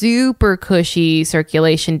at a super cushy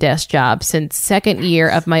circulation desk job since second year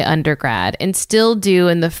of my undergrad and still do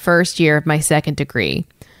in the first year of my second degree.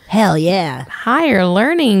 Hell yeah. Higher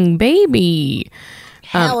learning, baby.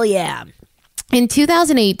 Hell yeah. In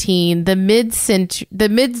 2018, the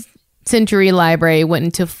mid-century library went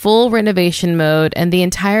into full renovation mode and the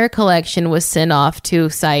entire collection was sent to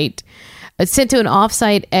an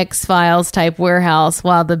off-site X-Files type warehouse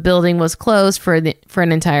while the building was closed for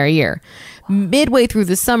an entire year. Midway through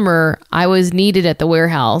the summer, I was needed at the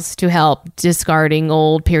warehouse to help discarding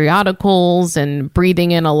old periodicals and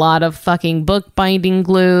breathing in a lot of fucking bookbinding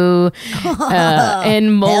glue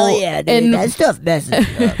and mold. Hell yeah, dude. That stuff messes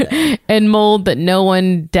up. And mold that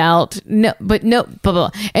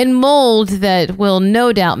and mold that will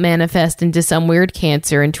no doubt manifest into some weird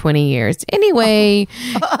cancer in 20 years. Anyway,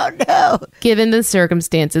 Oh, no. given the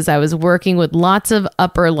circumstances, I was working with lots of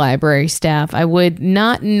upper library staff I would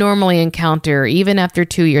not normally encounter even after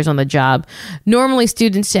 2 years on the job. Normally,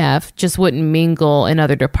 student staff just wouldn't mingle in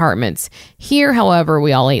other departments. Here, however,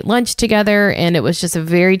 we all ate lunch together, and it was just a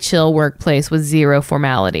very chill workplace with zero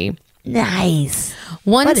formality. Nice.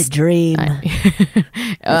 What a dream.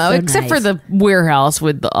 Except for the warehouse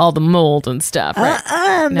with all the mold and stuff.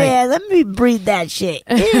 Right? Man, let me breathe that shit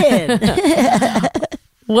in.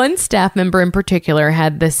 One staff member in particular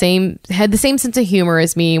had the same sense of humor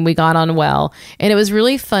as me, and we got on well. And it was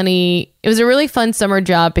really funny. It was a really fun summer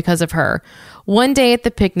job because of her. One day at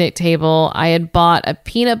the picnic table, I had bought a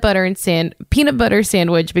peanut butter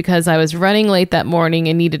sandwich because I was running late that morning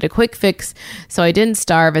and needed a quick fix, so I didn't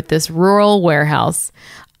starve at this rural warehouse.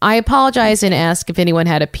 I apologized and asked if anyone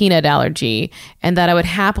had a peanut allergy and that I would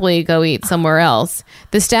happily go eat somewhere else.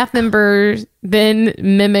 The staff member then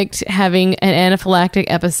mimicked having an anaphylactic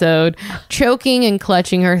episode, choking and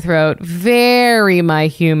clutching her throat. Very my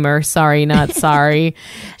humor. Sorry, not sorry.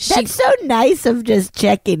 That's so nice of just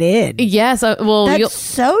checking in. Yes. Well, That's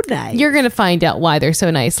so nice. You're going to find out why they're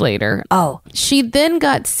so nice later. Oh. She then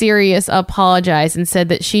got serious, apologized, and said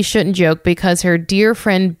that she shouldn't joke because her dear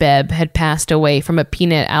friend Beb had passed away from a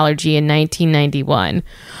peanut allergy in 1991.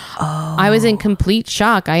 Oh. I was in complete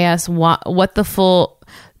shock. I asked what the full...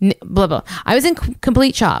 Blah, blah. I was in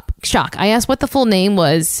complete shock. I asked what the full name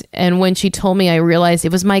was, and when she told me, I realized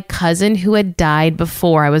it was my cousin who had died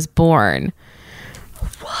before I was born.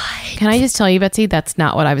 What? Can I just tell you, Betsy, that's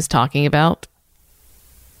not what I was talking about.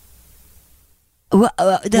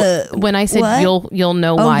 When I said what? you'll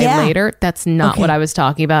know why later, that's not what I was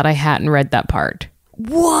talking about. I hadn't read that part.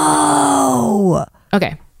 Whoa.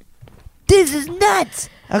 Okay. This is nuts.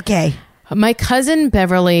 Okay. My cousin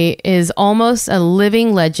Beverly is almost a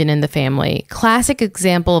living legend in the family. Classic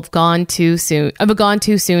example of a gone too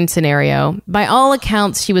soon scenario. By all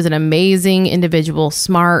accounts, she was an amazing individual,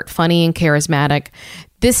 smart, funny, and charismatic.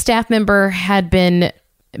 This staff member had been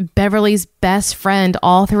Beverly's best friend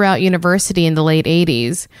all throughout university in the late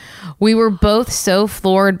 80s. We were both so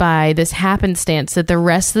floored by this happenstance that the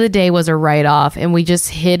rest of the day was a write-off, and we just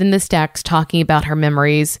hid in the stacks talking about her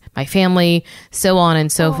memories, my family, so on and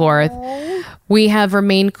so forth. We have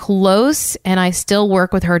remained close, and I still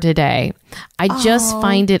work with her today. I just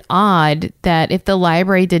find it odd that if the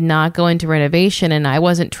library did not go into renovation and I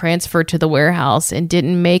wasn't transferred to the warehouse and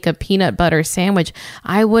didn't make a peanut butter sandwich,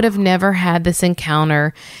 I would have never had this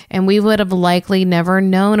encounter, and we would have likely never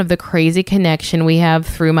known of the crazy connection we have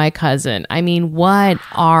through my cousin. I mean, what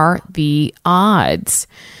are the odds?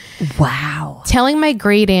 Wow. Telling my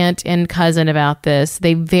great aunt and cousin about this,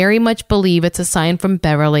 they very much believe it's a sign from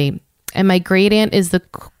Beverly. And my great aunt is the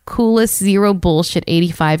coolest zero bullshit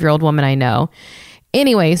 85-year-old woman I know.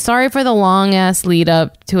 Anyway, sorry for the long ass lead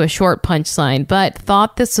up to a short punchline, but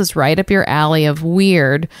thought this was right up your alley of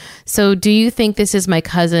weird. So do you think this is my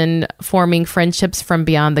cousin forming friendships from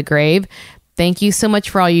beyond the grave? Thank you so much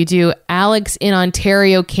for all you do. Alex in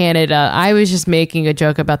Ontario, Canada. I was just making a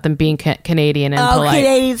joke about them being Canadian and polite.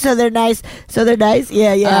 Canadian, so they're nice.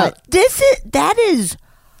 Yeah. That is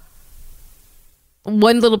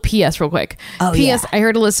one little PS real quick. Oh, PS, yeah. I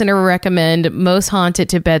heard a listener recommend Most Haunted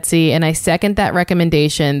to Betsy, and I second that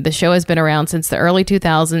recommendation. The show has been around since the early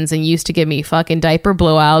 2000s and used to give me fucking diaper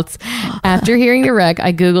blowouts. After hearing your rec,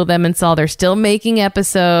 I Googled them and saw they're still making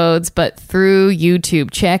episodes, but through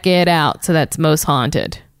YouTube. Check it out. So that's Most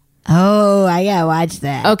Haunted. Oh, I gotta watch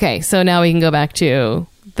that. Okay, so now we can go back to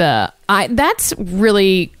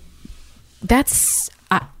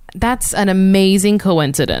that's an amazing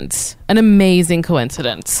coincidence.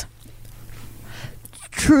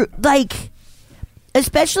 True, like,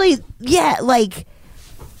 especially, yeah, like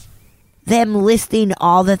them listing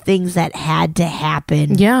all the things that had to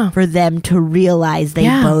happen for them to realize they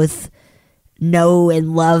both know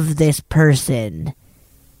and love this person.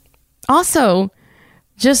 Also,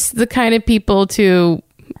 just the kind of people to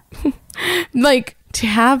like to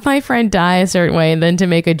have my friend die a certain way and then to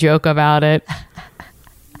make a joke about it.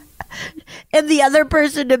 And the other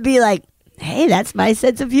person to be like, hey, that's my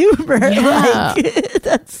sense of humor. Yeah. Like,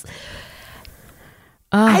 that's...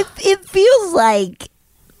 it feels like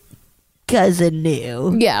cousin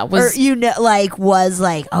knew. Yeah. Was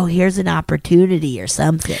like, oh, here's an opportunity or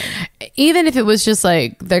something. Even if it was just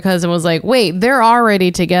like their cousin was like, wait, they're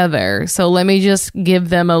already together, so let me just give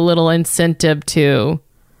them a little incentive to...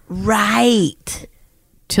 Right.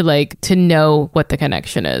 To know what the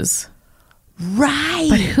connection is. Right.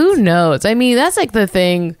 But who knows? I mean, that's like the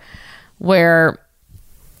thing where,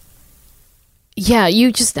 yeah,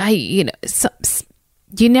 you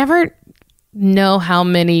never know how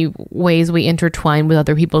many ways we intertwine with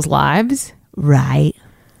other people's lives. Right.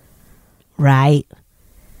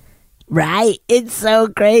 It's so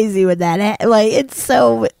crazy when that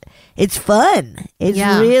it's fun. It's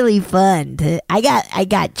really fun I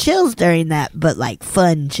got chills during that, but like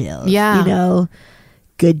fun chills. Yeah. You know?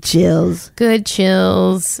 Good chills. Got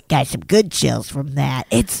some good chills from that.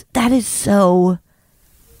 That is so...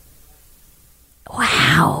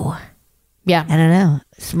 Wow. Yeah. I don't know.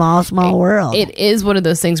 Small world. It is one of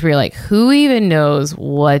those things where you're like, who even knows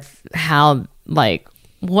how to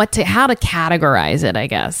categorize it, I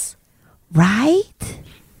guess. Right?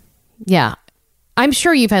 Yeah. I'm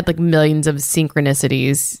sure you've had like millions of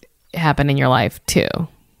synchronicities happen in your life too.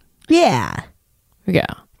 Yeah.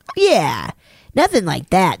 Nothing like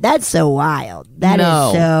that. That's so wild. That is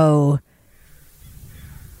so...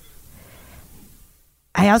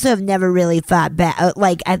 I also have never really thought back,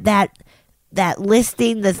 like at that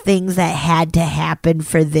listing the things that had to happen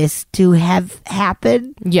for this to have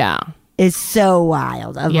happened. Yeah. Is so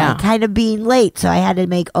wild. Of like kind of being late, so I had to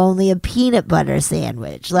make only a peanut butter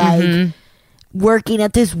sandwich. Like working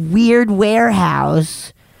at this weird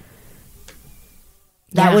warehouse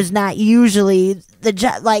that was not usually the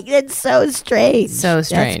job. Like, it's so strange.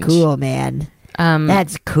 That's cool, man.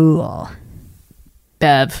 That's cool.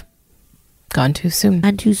 Bev, gone too soon.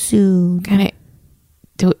 Can I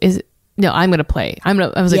do? No, I'm gonna play. I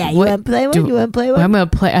was like, you want to play one? I'm gonna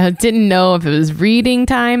play. I didn't know if it was reading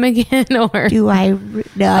time again or. Do I?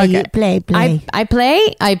 No, okay. You play. I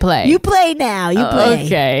play. You play now. You play.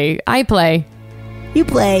 Okay, I play. You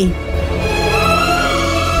play.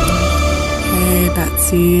 Hey,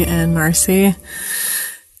 Betsy and Marcy.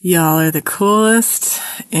 Y'all are the coolest.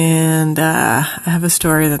 And I have a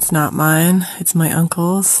story that's not mine. It's my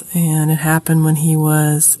uncle's. And it happened when he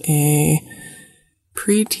was a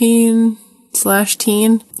preteen /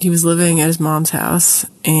 teen. He was living at his mom's house.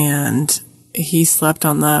 And he slept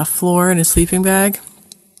on the floor in his sleeping bag,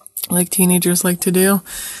 like teenagers like to do.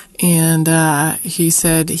 And he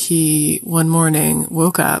said he one morning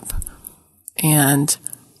woke up and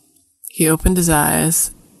he opened his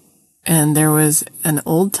eyes and there was an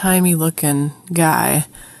old-timey looking guy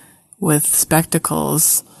with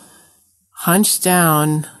spectacles hunched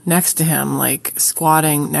down next to him, like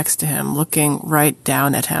squatting next to him, looking right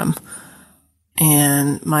down at him.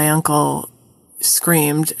 And my uncle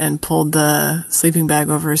screamed and pulled the sleeping bag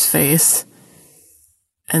over his face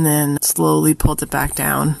and then slowly pulled it back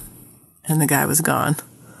down. And the guy was gone.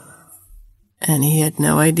 And he had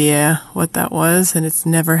no idea what that was, and it's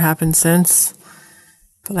never happened since.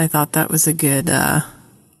 But I thought that was a good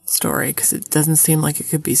story, because it doesn't seem like it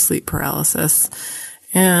could be sleep paralysis.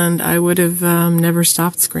 And I would have never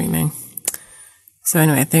stopped screaming. So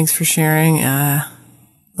anyway, thanks for sharing.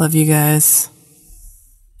 Love you guys.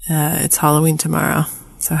 It's Halloween tomorrow.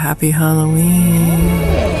 So happy Halloween.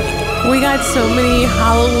 We got so many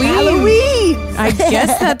Halloween. I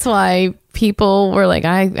guess that's why people were like,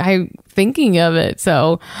 I thinking of it.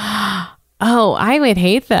 So, I would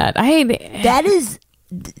hate that. That is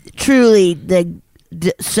truly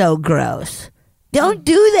so gross. Don't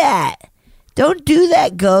do that. Don't do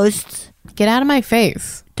that, ghosts. Get out of my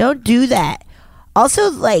face. Don't do that.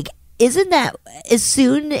 Also, like, isn't that as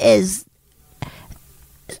soon as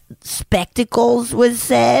spectacles was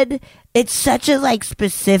said, it's such a like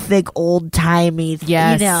specific old timey,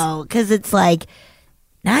 yes, because it's like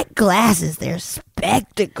not glasses, they're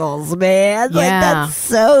spectacles, man. Yeah. Like that's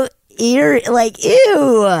so eerie. Like,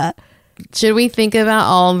 ew. Should we think about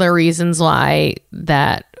all the reasons why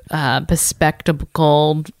that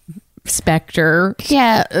bespectacled Spector?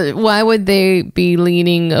 Yeah, why would they be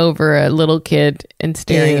leaning over a little kid and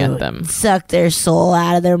staring at them? Suck their soul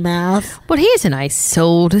out of their mouth. Well, here's a nice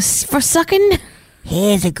soul for sucking.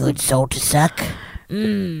 Here's a good soul to suck.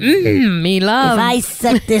 Me love. If I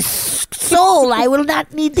suck this soul, I will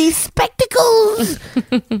not need these spectacles.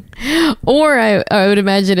 Or I would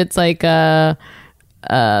imagine it's like the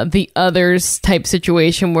Others type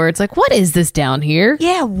situation where it's like, what is this down here?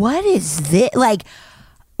 Yeah, what is this? Like,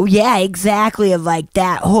 yeah, exactly. Of like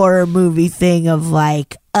that horror movie thing of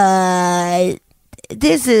like,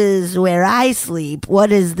 this is where I sleep.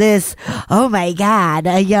 What is this? Oh my God,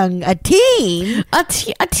 a teen. A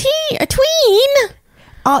tween.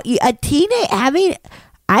 Oh, a teenage.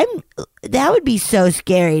 That would be so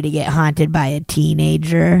scary to get haunted by a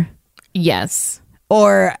teenager. Yes.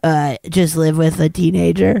 Or just live with a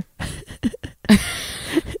teenager.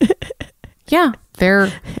 Yeah,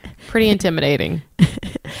 they're pretty intimidating.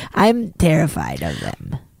 I'm terrified of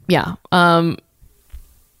them. Yeah.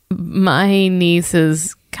 My niece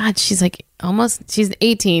is, God, she's like she's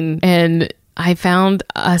 18, and I found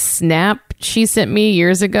a snap she sent me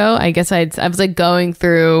years ago. I guess I was like going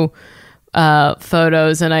through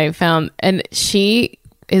photos, and I found, and she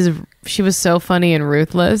was so funny and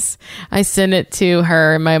ruthless. I sent it to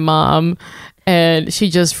her and my mom, and she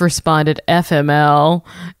just responded FML.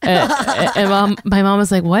 And my mom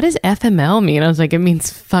was like, "What does FML mean?" I was like, "It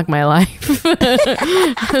means fuck my life."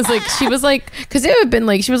 I was like, she was like, because it would have been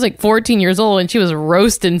like she was like 14 years old and she was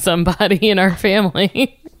roasting somebody in our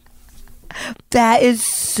family. That is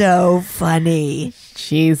so funny.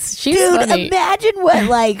 She's Dude, funny. Imagine what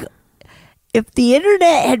like if the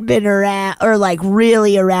internet had been around, or like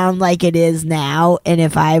really around like it is now, and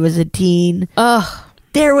if I was a teen. Ugh.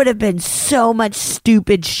 There would have been so much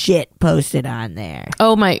stupid shit posted on there.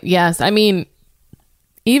 Oh my, yes. I mean,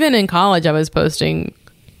 even in college, I was posting.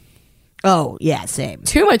 Oh, yeah, same.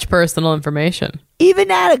 Too much personal information.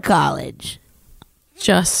 Even out of college.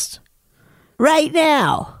 Just. Right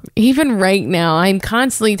now. Even right now, I'm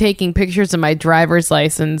constantly taking pictures of my driver's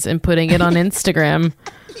license and putting it on Instagram.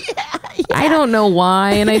 Yeah. I don't know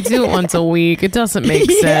why, and I do it once a week. It doesn't make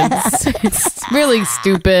sense. It's really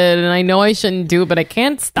stupid, and I know I shouldn't do it, but I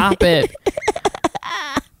can't stop it.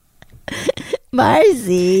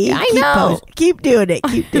 Marcy, I know. Keep doing it.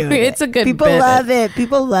 Keep doing it. It's a good People bit. love it.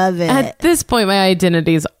 People love it. At this point, my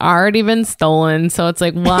identity's already been stolen, so it's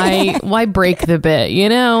like, why break the bit, you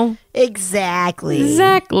know? Exactly.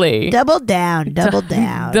 Double down. Double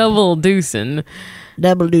down. Double deucing.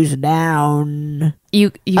 Double deuce down.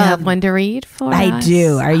 You have one to read for us? I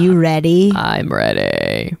do. Are you ready? I'm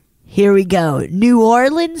ready. Here we go. New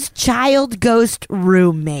Orleans child ghost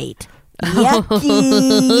roommate.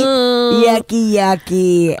 Yucky.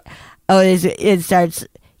 Yucky. Oh, it starts.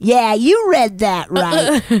 Yeah, you read that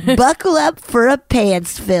right. Buckle up for a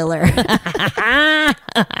pants filler.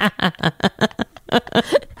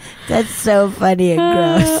 That's so funny and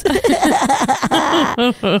gross.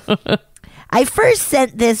 I first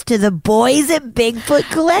sent this to the boys at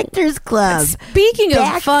Bigfoot Collectors Club. Speaking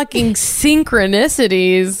of fucking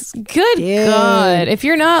synchronicities, good God. If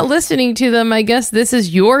you're not listening to them, I guess this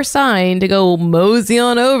is your sign to go mosey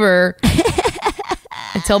on over.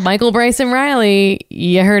 And tell Michael, Bryce, and Riley,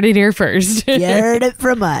 you heard it here first. You heard it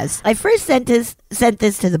from us. I first sent this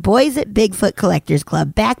to the boys at Bigfoot Collectors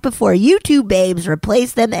Club back before you two babes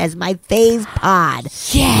replaced them as my fave pod.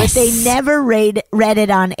 Yes. But they never read it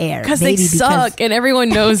on air. Because they suck and everyone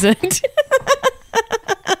knows it.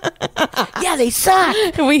 Yeah, they suck.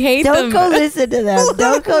 We hate them. Don't go listen to them.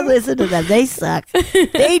 Don't go listen to them. They suck.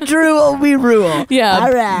 They drool, we rule. Yeah.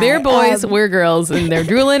 All right. They're boys, we're girls, and they're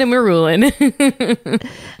drooling and we're ruling. Just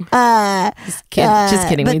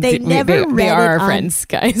kidding. But they never read they are it our on, friends,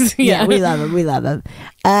 guys. Yeah, we love them.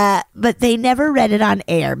 But they never read it on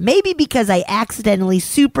air. Maybe because I accidentally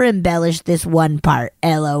super embellished this one part.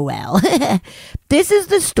 LOL. This is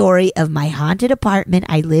the story of my haunted apartment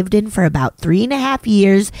I lived in for about 3.5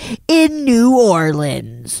 years in New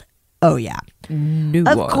Orleans. Oh, yeah.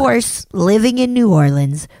 Of course, living in New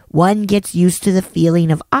Orleans, one gets used to the feeling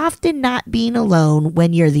of often not being alone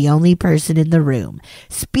when you're the only person in the room.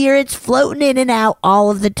 Spirits floating in and out all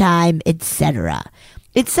of the time, etc.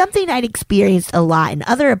 It's something I'd experienced a lot in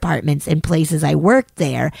other apartments and places I worked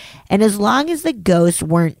there, and as long as the ghosts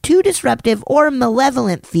weren't too disruptive or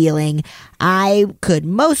malevolent feeling, I could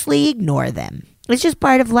mostly ignore them. It's just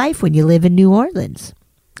part of life when you live in New Orleans.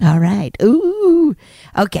 All right. Ooh.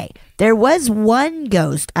 Okay. There was one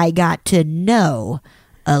ghost I got to know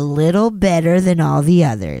a little better than all the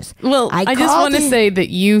others. Well, I just want to say that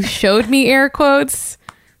you showed me air quotes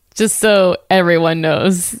just so everyone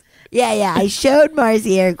knows. Yeah. I showed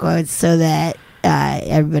Marcy air quotes so that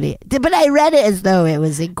everybody... But I read it as though it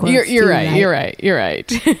was in quotes. You're right.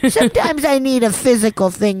 Sometimes I need a physical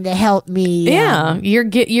thing to help me... Yeah,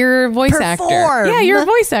 you're a voice actor. Yeah, you're a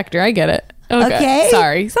voice actor. I get it. Okay.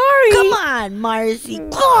 Sorry. Come on, Marcy.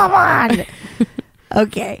 Come on.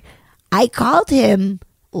 Okay. I called him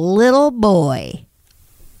Little Boy.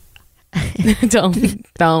 Don't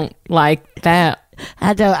like that.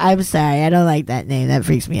 I'm sorry. I don't like that name. That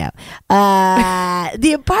freaks me out.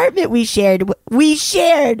 The apartment we shared.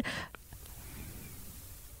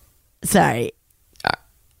 Sorry.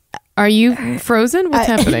 Are you frozen? What's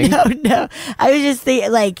happening? No. I was just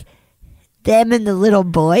thinking, like, them and the little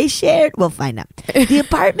boy shared? We'll find out. The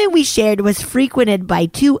apartment we shared was frequented by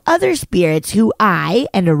 2 other spirits who I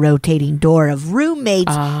and a rotating door of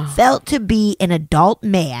roommates felt to be an adult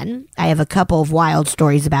man. I have a couple of wild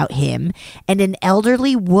stories about him. And an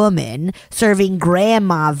elderly woman serving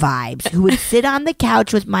grandma vibes who would sit on the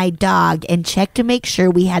couch with my dog and check to make sure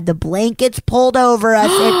we had the blankets pulled over us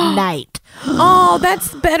at night. Oh,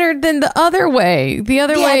 that's better than the other way. The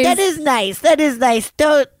other way. Yeah, that is nice.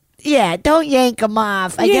 Don't yank them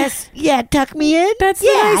off. I guess, tuck me in. That's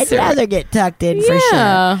nicer. I'd rather get tucked in for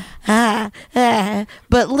sure.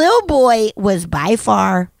 But Lil Boy was by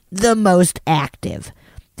far the most active.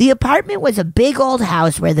 The apartment was a big old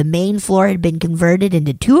house where the main floor had been converted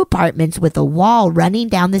into 2 apartments with a wall running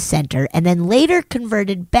down the center, and then later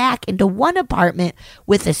converted back into one apartment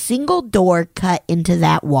with a single door cut into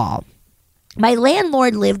that wall. My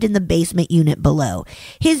landlord lived in the basement unit below.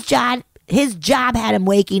 His job had him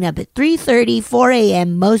waking up at 3:30, 4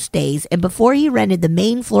 a.m. most days, and before he rented the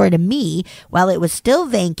main floor to me, while it was still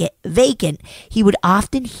vacant, he would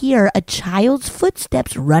often hear a child's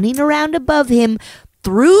footsteps running around above him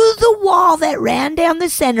through the wall that ran down the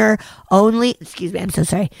center. Excuse me, I'm so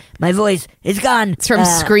sorry. My voice is gone. It's from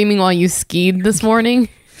screaming while you skied this morning.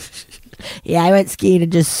 Yeah, I went skiing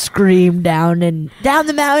and just screamed down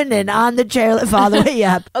the mountain and on the chairlift all the way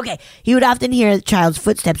up. Okay, he would often hear the child's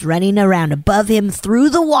footsteps running around above him through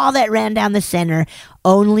the wall that ran down the center,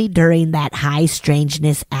 only during that high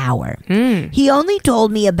strangeness hour. He only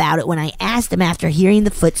told me about it when I asked him after hearing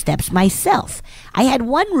the footsteps myself. I had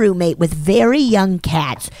one roommate with very young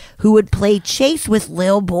cats who would play chase with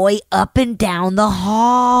Lil Boy up and down the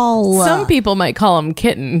hall. Some people might call them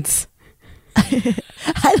kittens.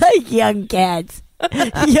 I like young cats.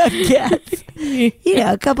 A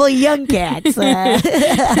couple of young cats.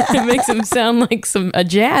 It makes them sound like a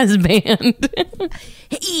jazz band.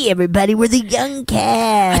 Hey, everybody, we're the young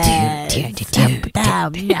cats.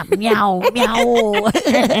 Meow, meow.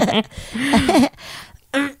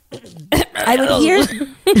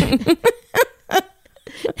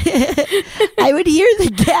 I would hear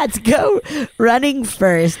the cats go running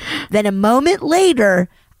first. Then a moment later,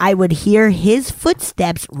 I would hear his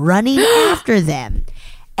footsteps running after them.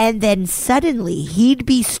 And then suddenly he'd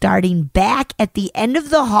be starting back at the end of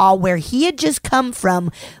the hall where he had just come from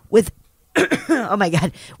oh my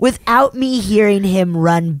God, without me hearing him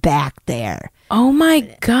run back there. Oh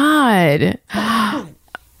my God.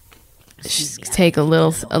 Just take a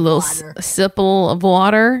little sipple of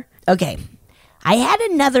water. Okay. I had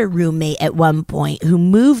another roommate at one point who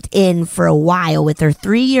moved in for a while with her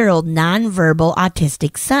 3-year-old nonverbal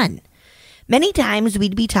autistic son. Many times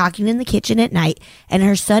we'd be talking in the kitchen at night, and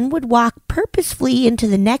her son would walk purposefully into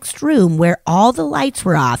the next room where all the lights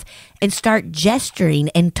were off and start gesturing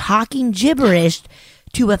and talking gibberish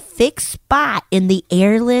to a fixed spot in the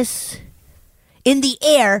air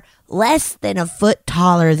less than a foot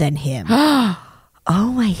taller than him.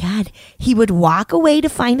 Oh my God. He would walk away to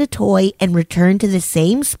find a toy and return to the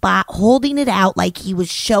same spot, holding it out like he was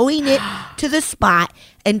showing it to the spot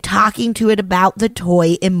and talking to it about the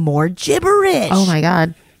toy in more gibberish. Oh my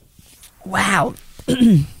God. Wow.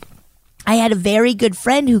 I had a very good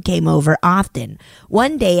friend who came over often.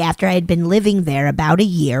 One day after I had been living there about a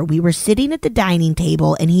year, we were sitting at the dining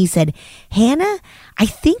table and he said, Hannah, I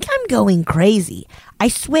think I'm going crazy. I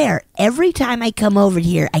swear, every time I come over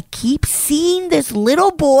here, I keep seeing this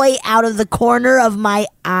little boy out of the corner of my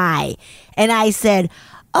eye. And I said,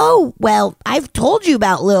 oh, well, I've told you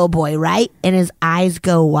about little boy, right? And his eyes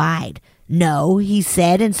go wide. No, he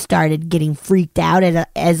said, and started getting freaked out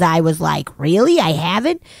as I was like, really? I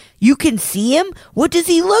haven't? You can see him? What does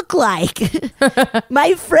he look like?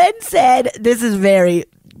 My friend said, this is very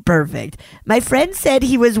perfect. My friend said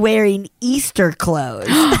he was wearing Easter clothes.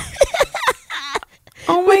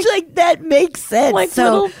 Oh my, which, like, that makes sense. like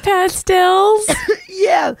little pastels.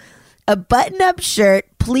 Yeah. A button-up shirt,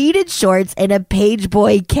 pleated shorts, and a page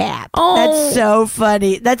boy cap. Oh. That's so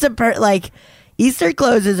funny. That's Easter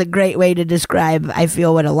clothes is a great way to describe, I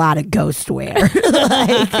feel, what a lot of ghosts wear.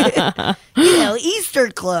 Like, Easter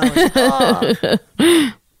clothes. Oh.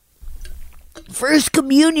 First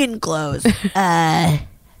communion clothes.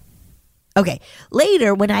 Okay.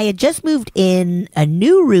 Later, when I had just moved in a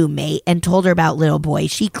new roommate and told her about little boy,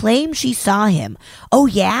 she claimed she saw him. Oh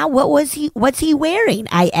yeah? What's he wearing?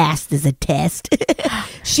 I asked as a test.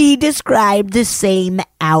 She described the same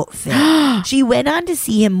outfit. She went on to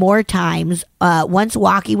see him more times, once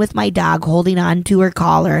walking with my dog holding on to her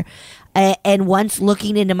collar, and once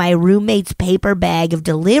looking into my roommate's paper bag of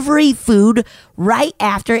delivery food right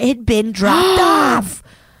after it had been dropped off.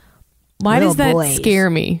 Why does that boys.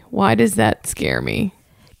 scare me? Why does that scare me?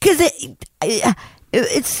 Because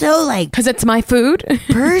it's so, like... Because it's my food?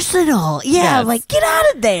 Personal. Yeah, Yes. like, get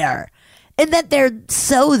out of there. And that they're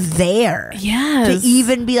so there. Yes. To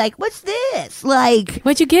even be like, what's this? Like...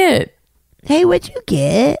 What'd you get? Hey, what'd you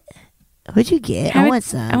get? What'd you get? I want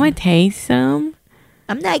some. I want to taste some.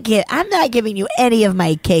 I'm not giving you any of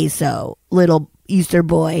my queso, little Easter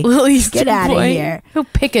boy. Little Easter Get out of here. Go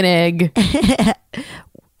pick an egg.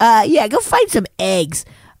 Yeah, go find some eggs.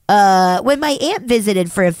 When my aunt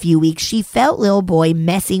visited for a few weeks, she felt little boy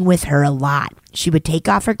messing with her a lot. She would take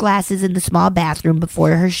off her glasses in the small bathroom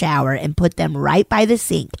before her shower and put them right by the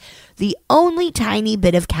sink, the only tiny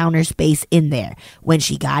bit of counter space in there. When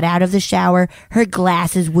she got out of the shower, her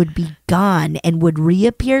glasses would be gone and would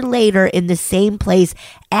reappear later in the same place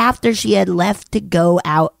after she had left to go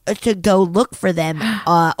look for them,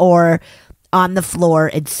 or on the floor,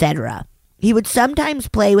 etc. He would sometimes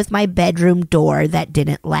play with my bedroom door that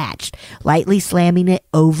didn't latch, lightly slamming it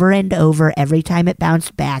over and over every time it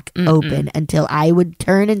bounced back open until I would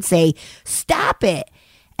turn and say, "Stop it!"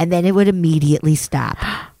 And then it would immediately stop.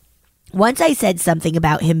 Once I said something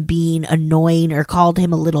about him being annoying or called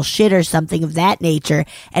him a little shit or something of that nature,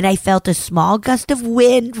 and I felt a small gust of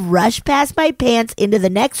wind rush past my pants into the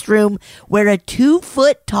next room where a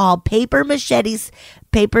 2-foot-tall paper mache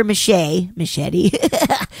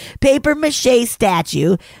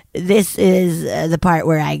statue, this is the part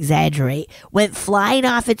where I exaggerate, went flying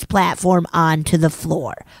off its platform onto the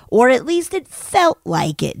floor. Or at least it felt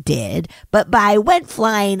like it did. But by went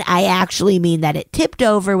flying, I actually mean that it tipped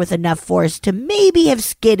over with enough force to maybe have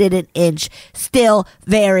skidded an inch. Still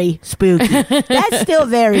very spooky. That's still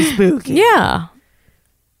very spooky. Yeah.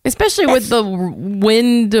 Especially with the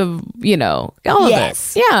wind of, all of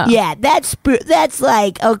it. Yeah. Yeah, that's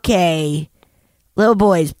like, okay, little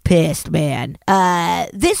boy's pissed, man.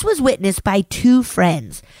 This was witnessed by 2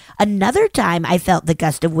 friends. Another time I felt the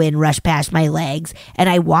gust of wind rush past my legs, and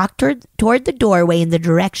I walked toward the doorway in the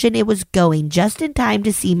direction it was going just in time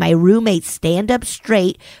to see my roommate stand up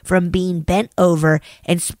straight from being bent over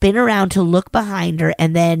and spin around to look behind her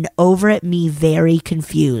and then over at me very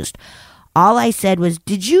confused. All I said was,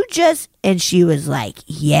 "Did you just..." And she was like,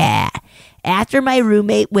 "Yeah." After my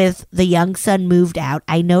roommate with the young son moved out,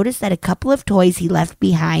 I noticed that a couple of toys he left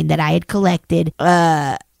behind that I had collected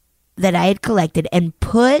and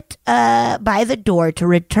put by the door to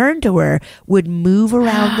return to her would move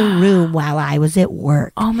around the room while I was at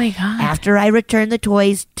work. Oh my God. After I returned the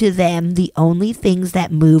toys to them, the only things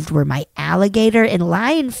that moved were my alligator and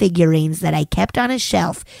lion figurines that I kept on a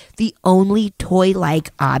shelf, the only toy-like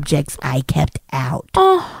objects I kept out.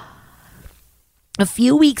 Oh. A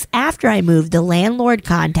few weeks after I moved, the landlord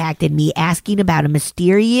contacted me asking about a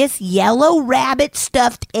mysterious yellow rabbit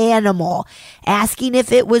stuffed animal, asking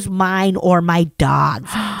if it was mine or my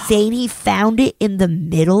dog's, saying he found it in the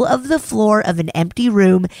middle of the floor of an empty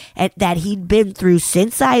room and that he'd been through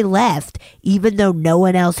since I left, even though no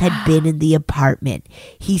one else had been in the apartment.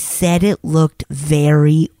 He said it looked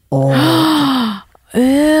very old.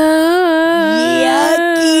 Yucky.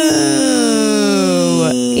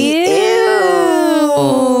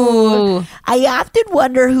 I often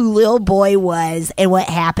wonder who Lil Boy was and what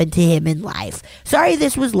happened to him in life. Sorry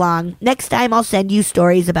this was long. Next time I'll send you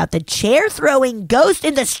stories about the chair-throwing ghost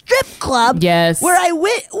in the strip club. Yes. Where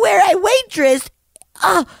I waitressed.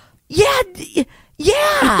 Yeah.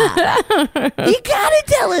 You gotta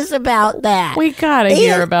tell us about that. We gotta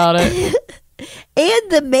hear about it.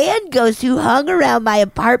 And the man ghost who hung around my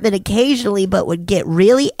apartment occasionally but would get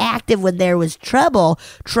really active when there was trouble,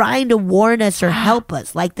 trying to warn us or help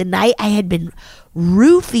us. Like the night I had been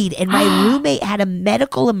roofied and my roommate had a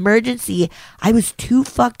medical emergency I was too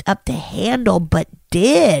fucked up to handle, but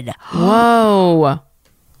did. Whoa.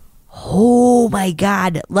 Oh my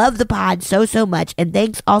God. Love the pod so much. And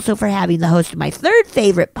thanks also for having the host of my third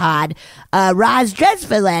favorite pod, Roz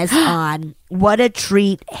Dresfiles, on. What a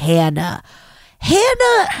treat, Hannah.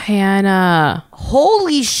 Hannah.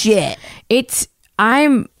 Holy shit.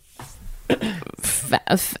 I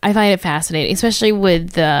find it fascinating, especially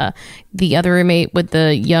with the other roommate with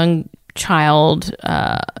the young child,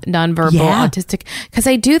 nonverbal autistic. Because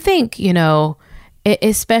I do think,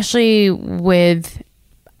 especially with,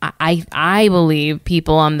 I believe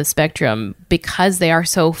people on the spectrum, because they are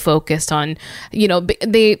so focused on,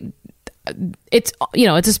 it's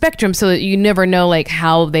a spectrum, so that you never know like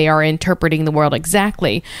how they are interpreting the world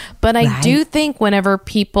exactly. But I do think whenever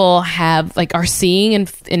people are seeing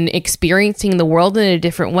and experiencing the world in a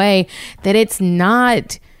different way, that it's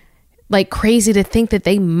not like crazy to think that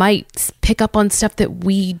they might pick up on stuff that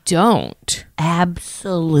we don't.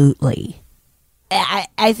 Absolutely.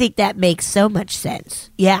 I think that makes so much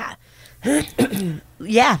sense. Yeah.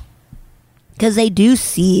 Yeah. Because they do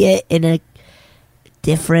see it in a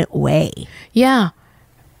different way. Yeah.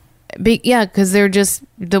 Because they're just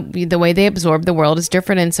the way they absorb the world is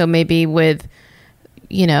different. And so maybe with,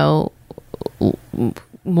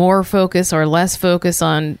 more focus or less focus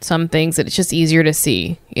on some things, that it's just easier to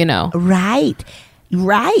see, Right.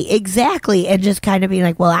 Exactly. And just kind of being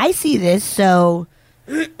like, well, I see this, so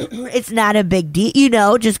it's not a big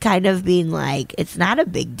deal, just kind of being like, it's not a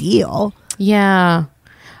big deal. Yeah.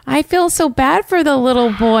 I feel so bad for the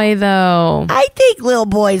little boy, though. I think little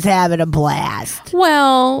boy's having a blast.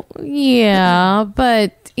 Well, yeah,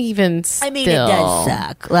 but even still. I mean, it does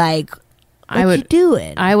suck. Like, what you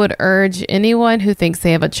doing? I would urge anyone who thinks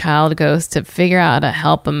they have a child ghost to figure out how to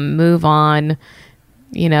help them move on.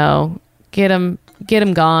 Get them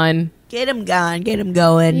gone. Get him gone. Get him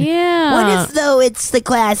going. Yeah. What if, though, it's the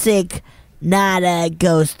classic, not a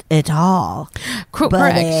ghost at all,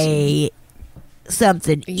 but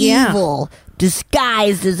something evil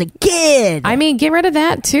disguised as a kid? I mean, get rid of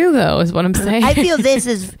that too, though, is what I'm saying. I feel this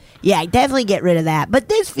is, definitely get rid of that. But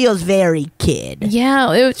this feels very kid.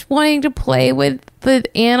 Yeah, it was wanting to play with the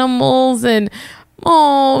animals and, it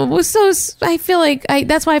was so, I feel like,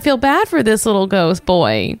 that's why I feel bad for this little ghost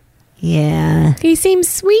boy. Yeah. He seems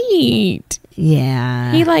sweet.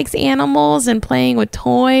 Yeah. He likes animals and playing with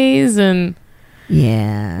toys and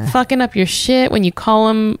fucking up your shit when you call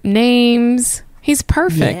him names. He's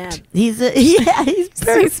perfect. Yeah. He's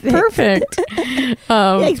perfect. He's perfect.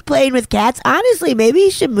 He's playing with cats. Honestly, maybe he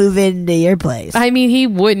should move into your place. I mean, he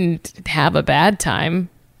wouldn't have a bad time.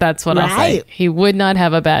 That's what I'll say. He would not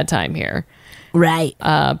have a bad time here. Right.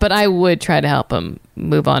 But I would try to help him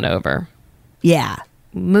move on over. Yeah.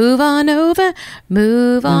 Move on over,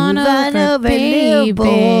 baby. Little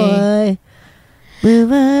boy.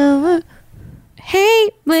 Move over. Hey,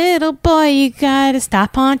 little boy, you gotta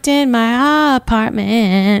stop haunting my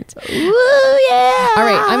apartment. Woo, yeah. All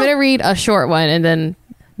right, I'm gonna read a short one, and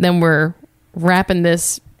then we're wrapping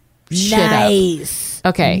this shit up.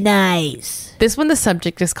 Okay. Nice. This one, the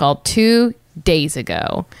subject is called 2 Days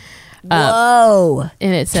Ago. Whoa.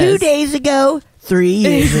 And it says 2 days ago, 3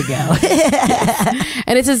 years ago.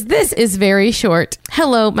 And it says, this is very short.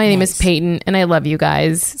 Hello, my name is Peyton, and I love you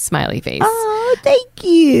guys. Smiley face. Oh, thank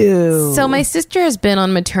you. So my sister has been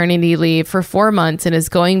on maternity leave for 4 months and is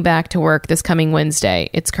going back to work this coming Wednesday.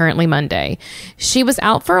 It's currently Monday. She was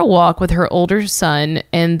out for a walk with her older son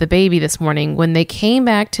and the baby this morning when they came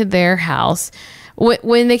back to their house.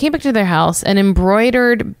 When they came back to their house, an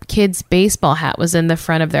embroidered kid's baseball hat was in the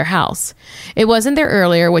front of their house. It wasn't there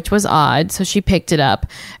earlier, which was odd, so she picked it up.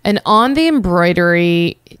 And on the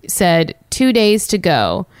embroidery said 2 days to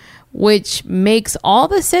go, which makes all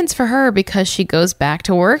the sense for her because she goes back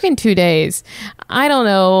to work in 2 days. I don't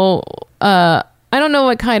know. I don't know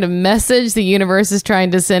what kind of message the universe is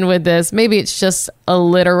trying to send with this. Maybe it's just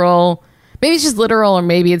literal, or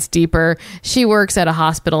maybe it's deeper. She works at a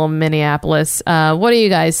hospital in Minneapolis. What do you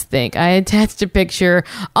guys think? I attached a picture.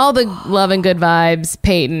 All the love and good vibes.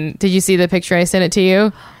 Peyton, did you see the picture? I sent it to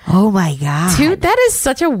you. Oh my God. Dude, that is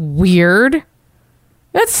such a weird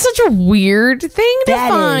That's such a weird thing to That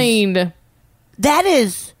is- find. That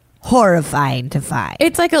is horrifying to find.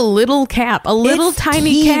 It's like a little cap, a little It's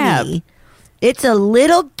tiny teeny. cap. It's a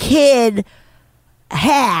little kid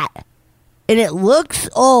hat, and it looks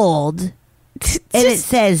old, and it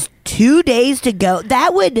says 2 days to go.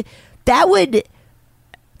 That would.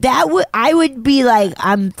 I would be like,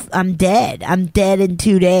 I'm dead. I'm dead in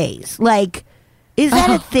 2 days. Like, is that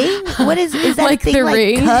a thing? What is that Like a thing the like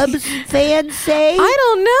ring? Cubs fans say? I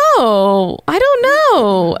don't know.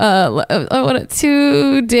 What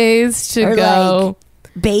 2 days to Or go?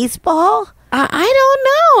 like baseball? I don't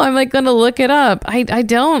know. I'm like gonna look it up. I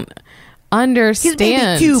don't 'Cause understand.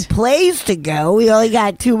 maybe 2 plays to go. We only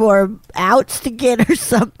got 2 more outs to get or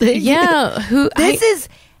something. Yeah,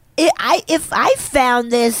 If I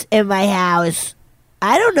found this in my house,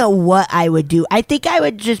 I don't know what I would do. I think I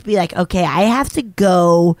would just be like, okay, I have to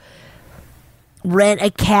go rent a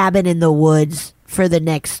cabin in the woods for the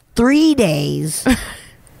next 3 days.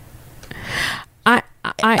 I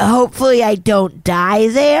Hopefully I don't die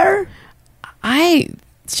there. I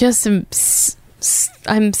just am.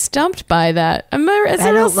 I'm stumped by that. I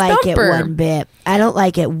don't like it one bit. I don't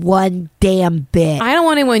like it one damn bit. I don't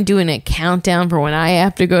want anyone doing a countdown for when I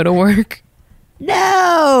have to go to work.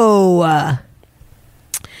 No.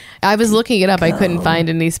 I was looking it up. I couldn't find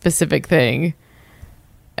any specific thing.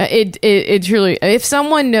 It truly. If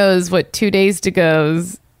someone knows what 2 days to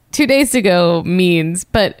go means,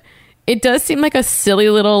 but it does seem like a silly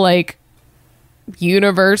little like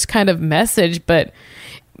universe kind of message, but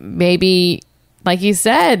maybe, like you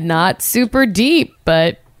said, not super deep,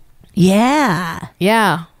 but Yeah.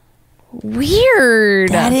 Weird.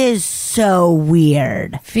 That is so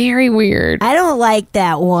weird. Very weird. I don't like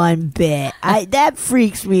that one bit. That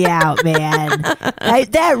freaks me out, man.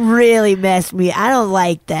 That really messed me. I don't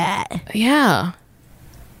like that. Yeah.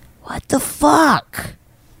 What the fuck?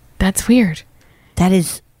 That's weird.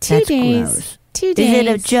 That's 2 days. gross. 2 days. Is it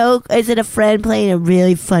a joke? Is it a friend playing a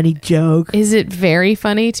really funny joke? Is it very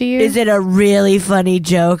funny to you? Is it a really funny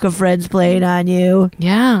joke a friend's playing on you?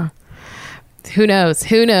 Yeah. Who knows?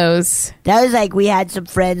 That was like we had some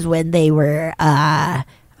friends when they were I'm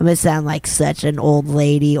gonna sound like such an old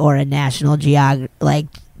lady or a National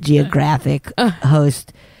Geographic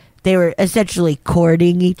host. They were essentially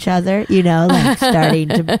courting each other, like starting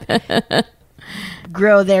to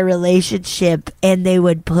grow their relationship, and they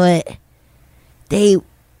would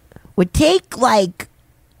take like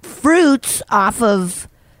fruits off of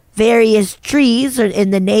various trees or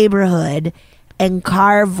in the neighborhood and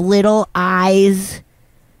carve little eyes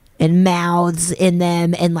and mouths in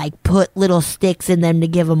them and like put little sticks in them to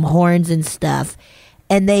give them horns and stuff.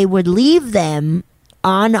 And they would leave them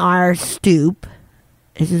on our stoop.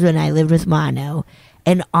 This is when I lived with Mono,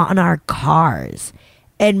 and on our cars.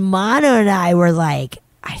 And Mono and I were like,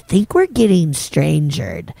 I think we're getting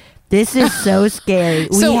strangered. This is so scary.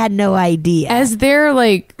 So, we had no idea. As they're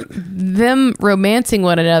like them romancing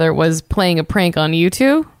one another was playing a prank on you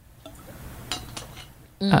two?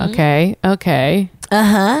 Okay.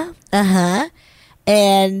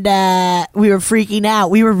 And we were freaking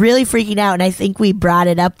out. We were really freaking out. And I think we brought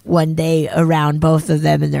it up one day around both of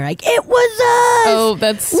them. And they're like, it was us. Oh,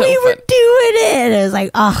 that's so we were fun. doing it. And I was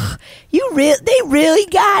like, oh, they really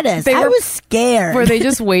got us. I was scared. Were they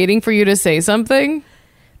just waiting for you to say something?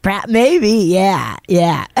 Maybe, yeah.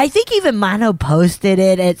 I think even Mono posted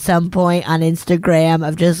it at some point on Instagram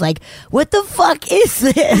of just like, what the fuck is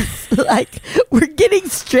this? Like, we're getting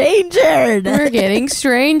strangered. That's Maybe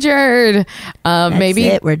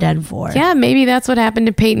it. We're done for. Yeah, maybe that's what happened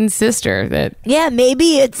to Peyton's sister. Yeah,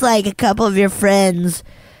 maybe it's like a couple of your friends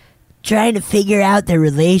trying to figure out their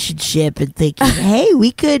relationship and thinking, hey,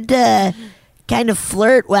 we could kind of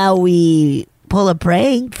flirt while we pull a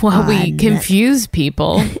prank. While we confuse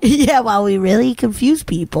people. Yeah, while we really confuse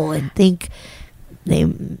people and think they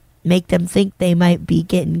make them think they might be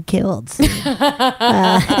getting killed.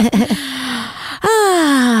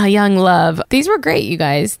 Young love. These were great, you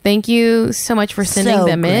guys. Thank you so much for sending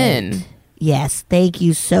them in. Yes, thank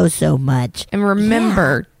you so much. And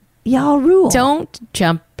remember, y'all rule. Don't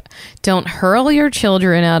hurl your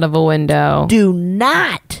children out of a window. Do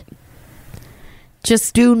not.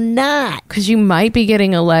 Just do not. Because you might be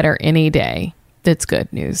getting a letter any day that's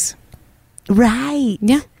good news. Right.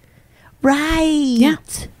 Yeah. Right. Yeah.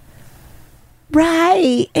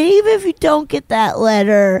 Right. And even if you don't get that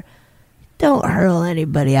letter, don't hurl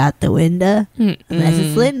anybody out the window. Unless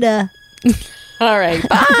it's Linda. All right.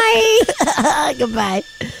 Bye. Goodbye.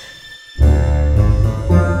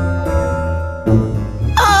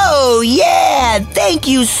 Oh, yeah. Thank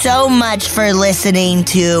you so much for listening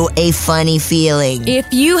to A Funny Feeling.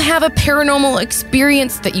 If you have a paranormal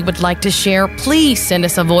experience that you would like to share, please send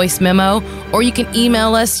us a voice memo, or you can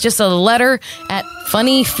email us just a letter at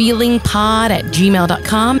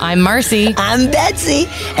funnyfeelingpod@gmail.com. I'm Marcy. I'm Betsy,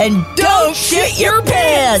 and don't shit your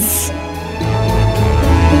pants!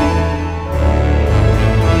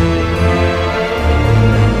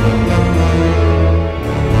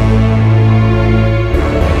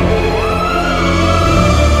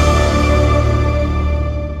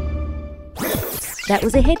 That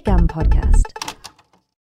was a HeadGum podcast.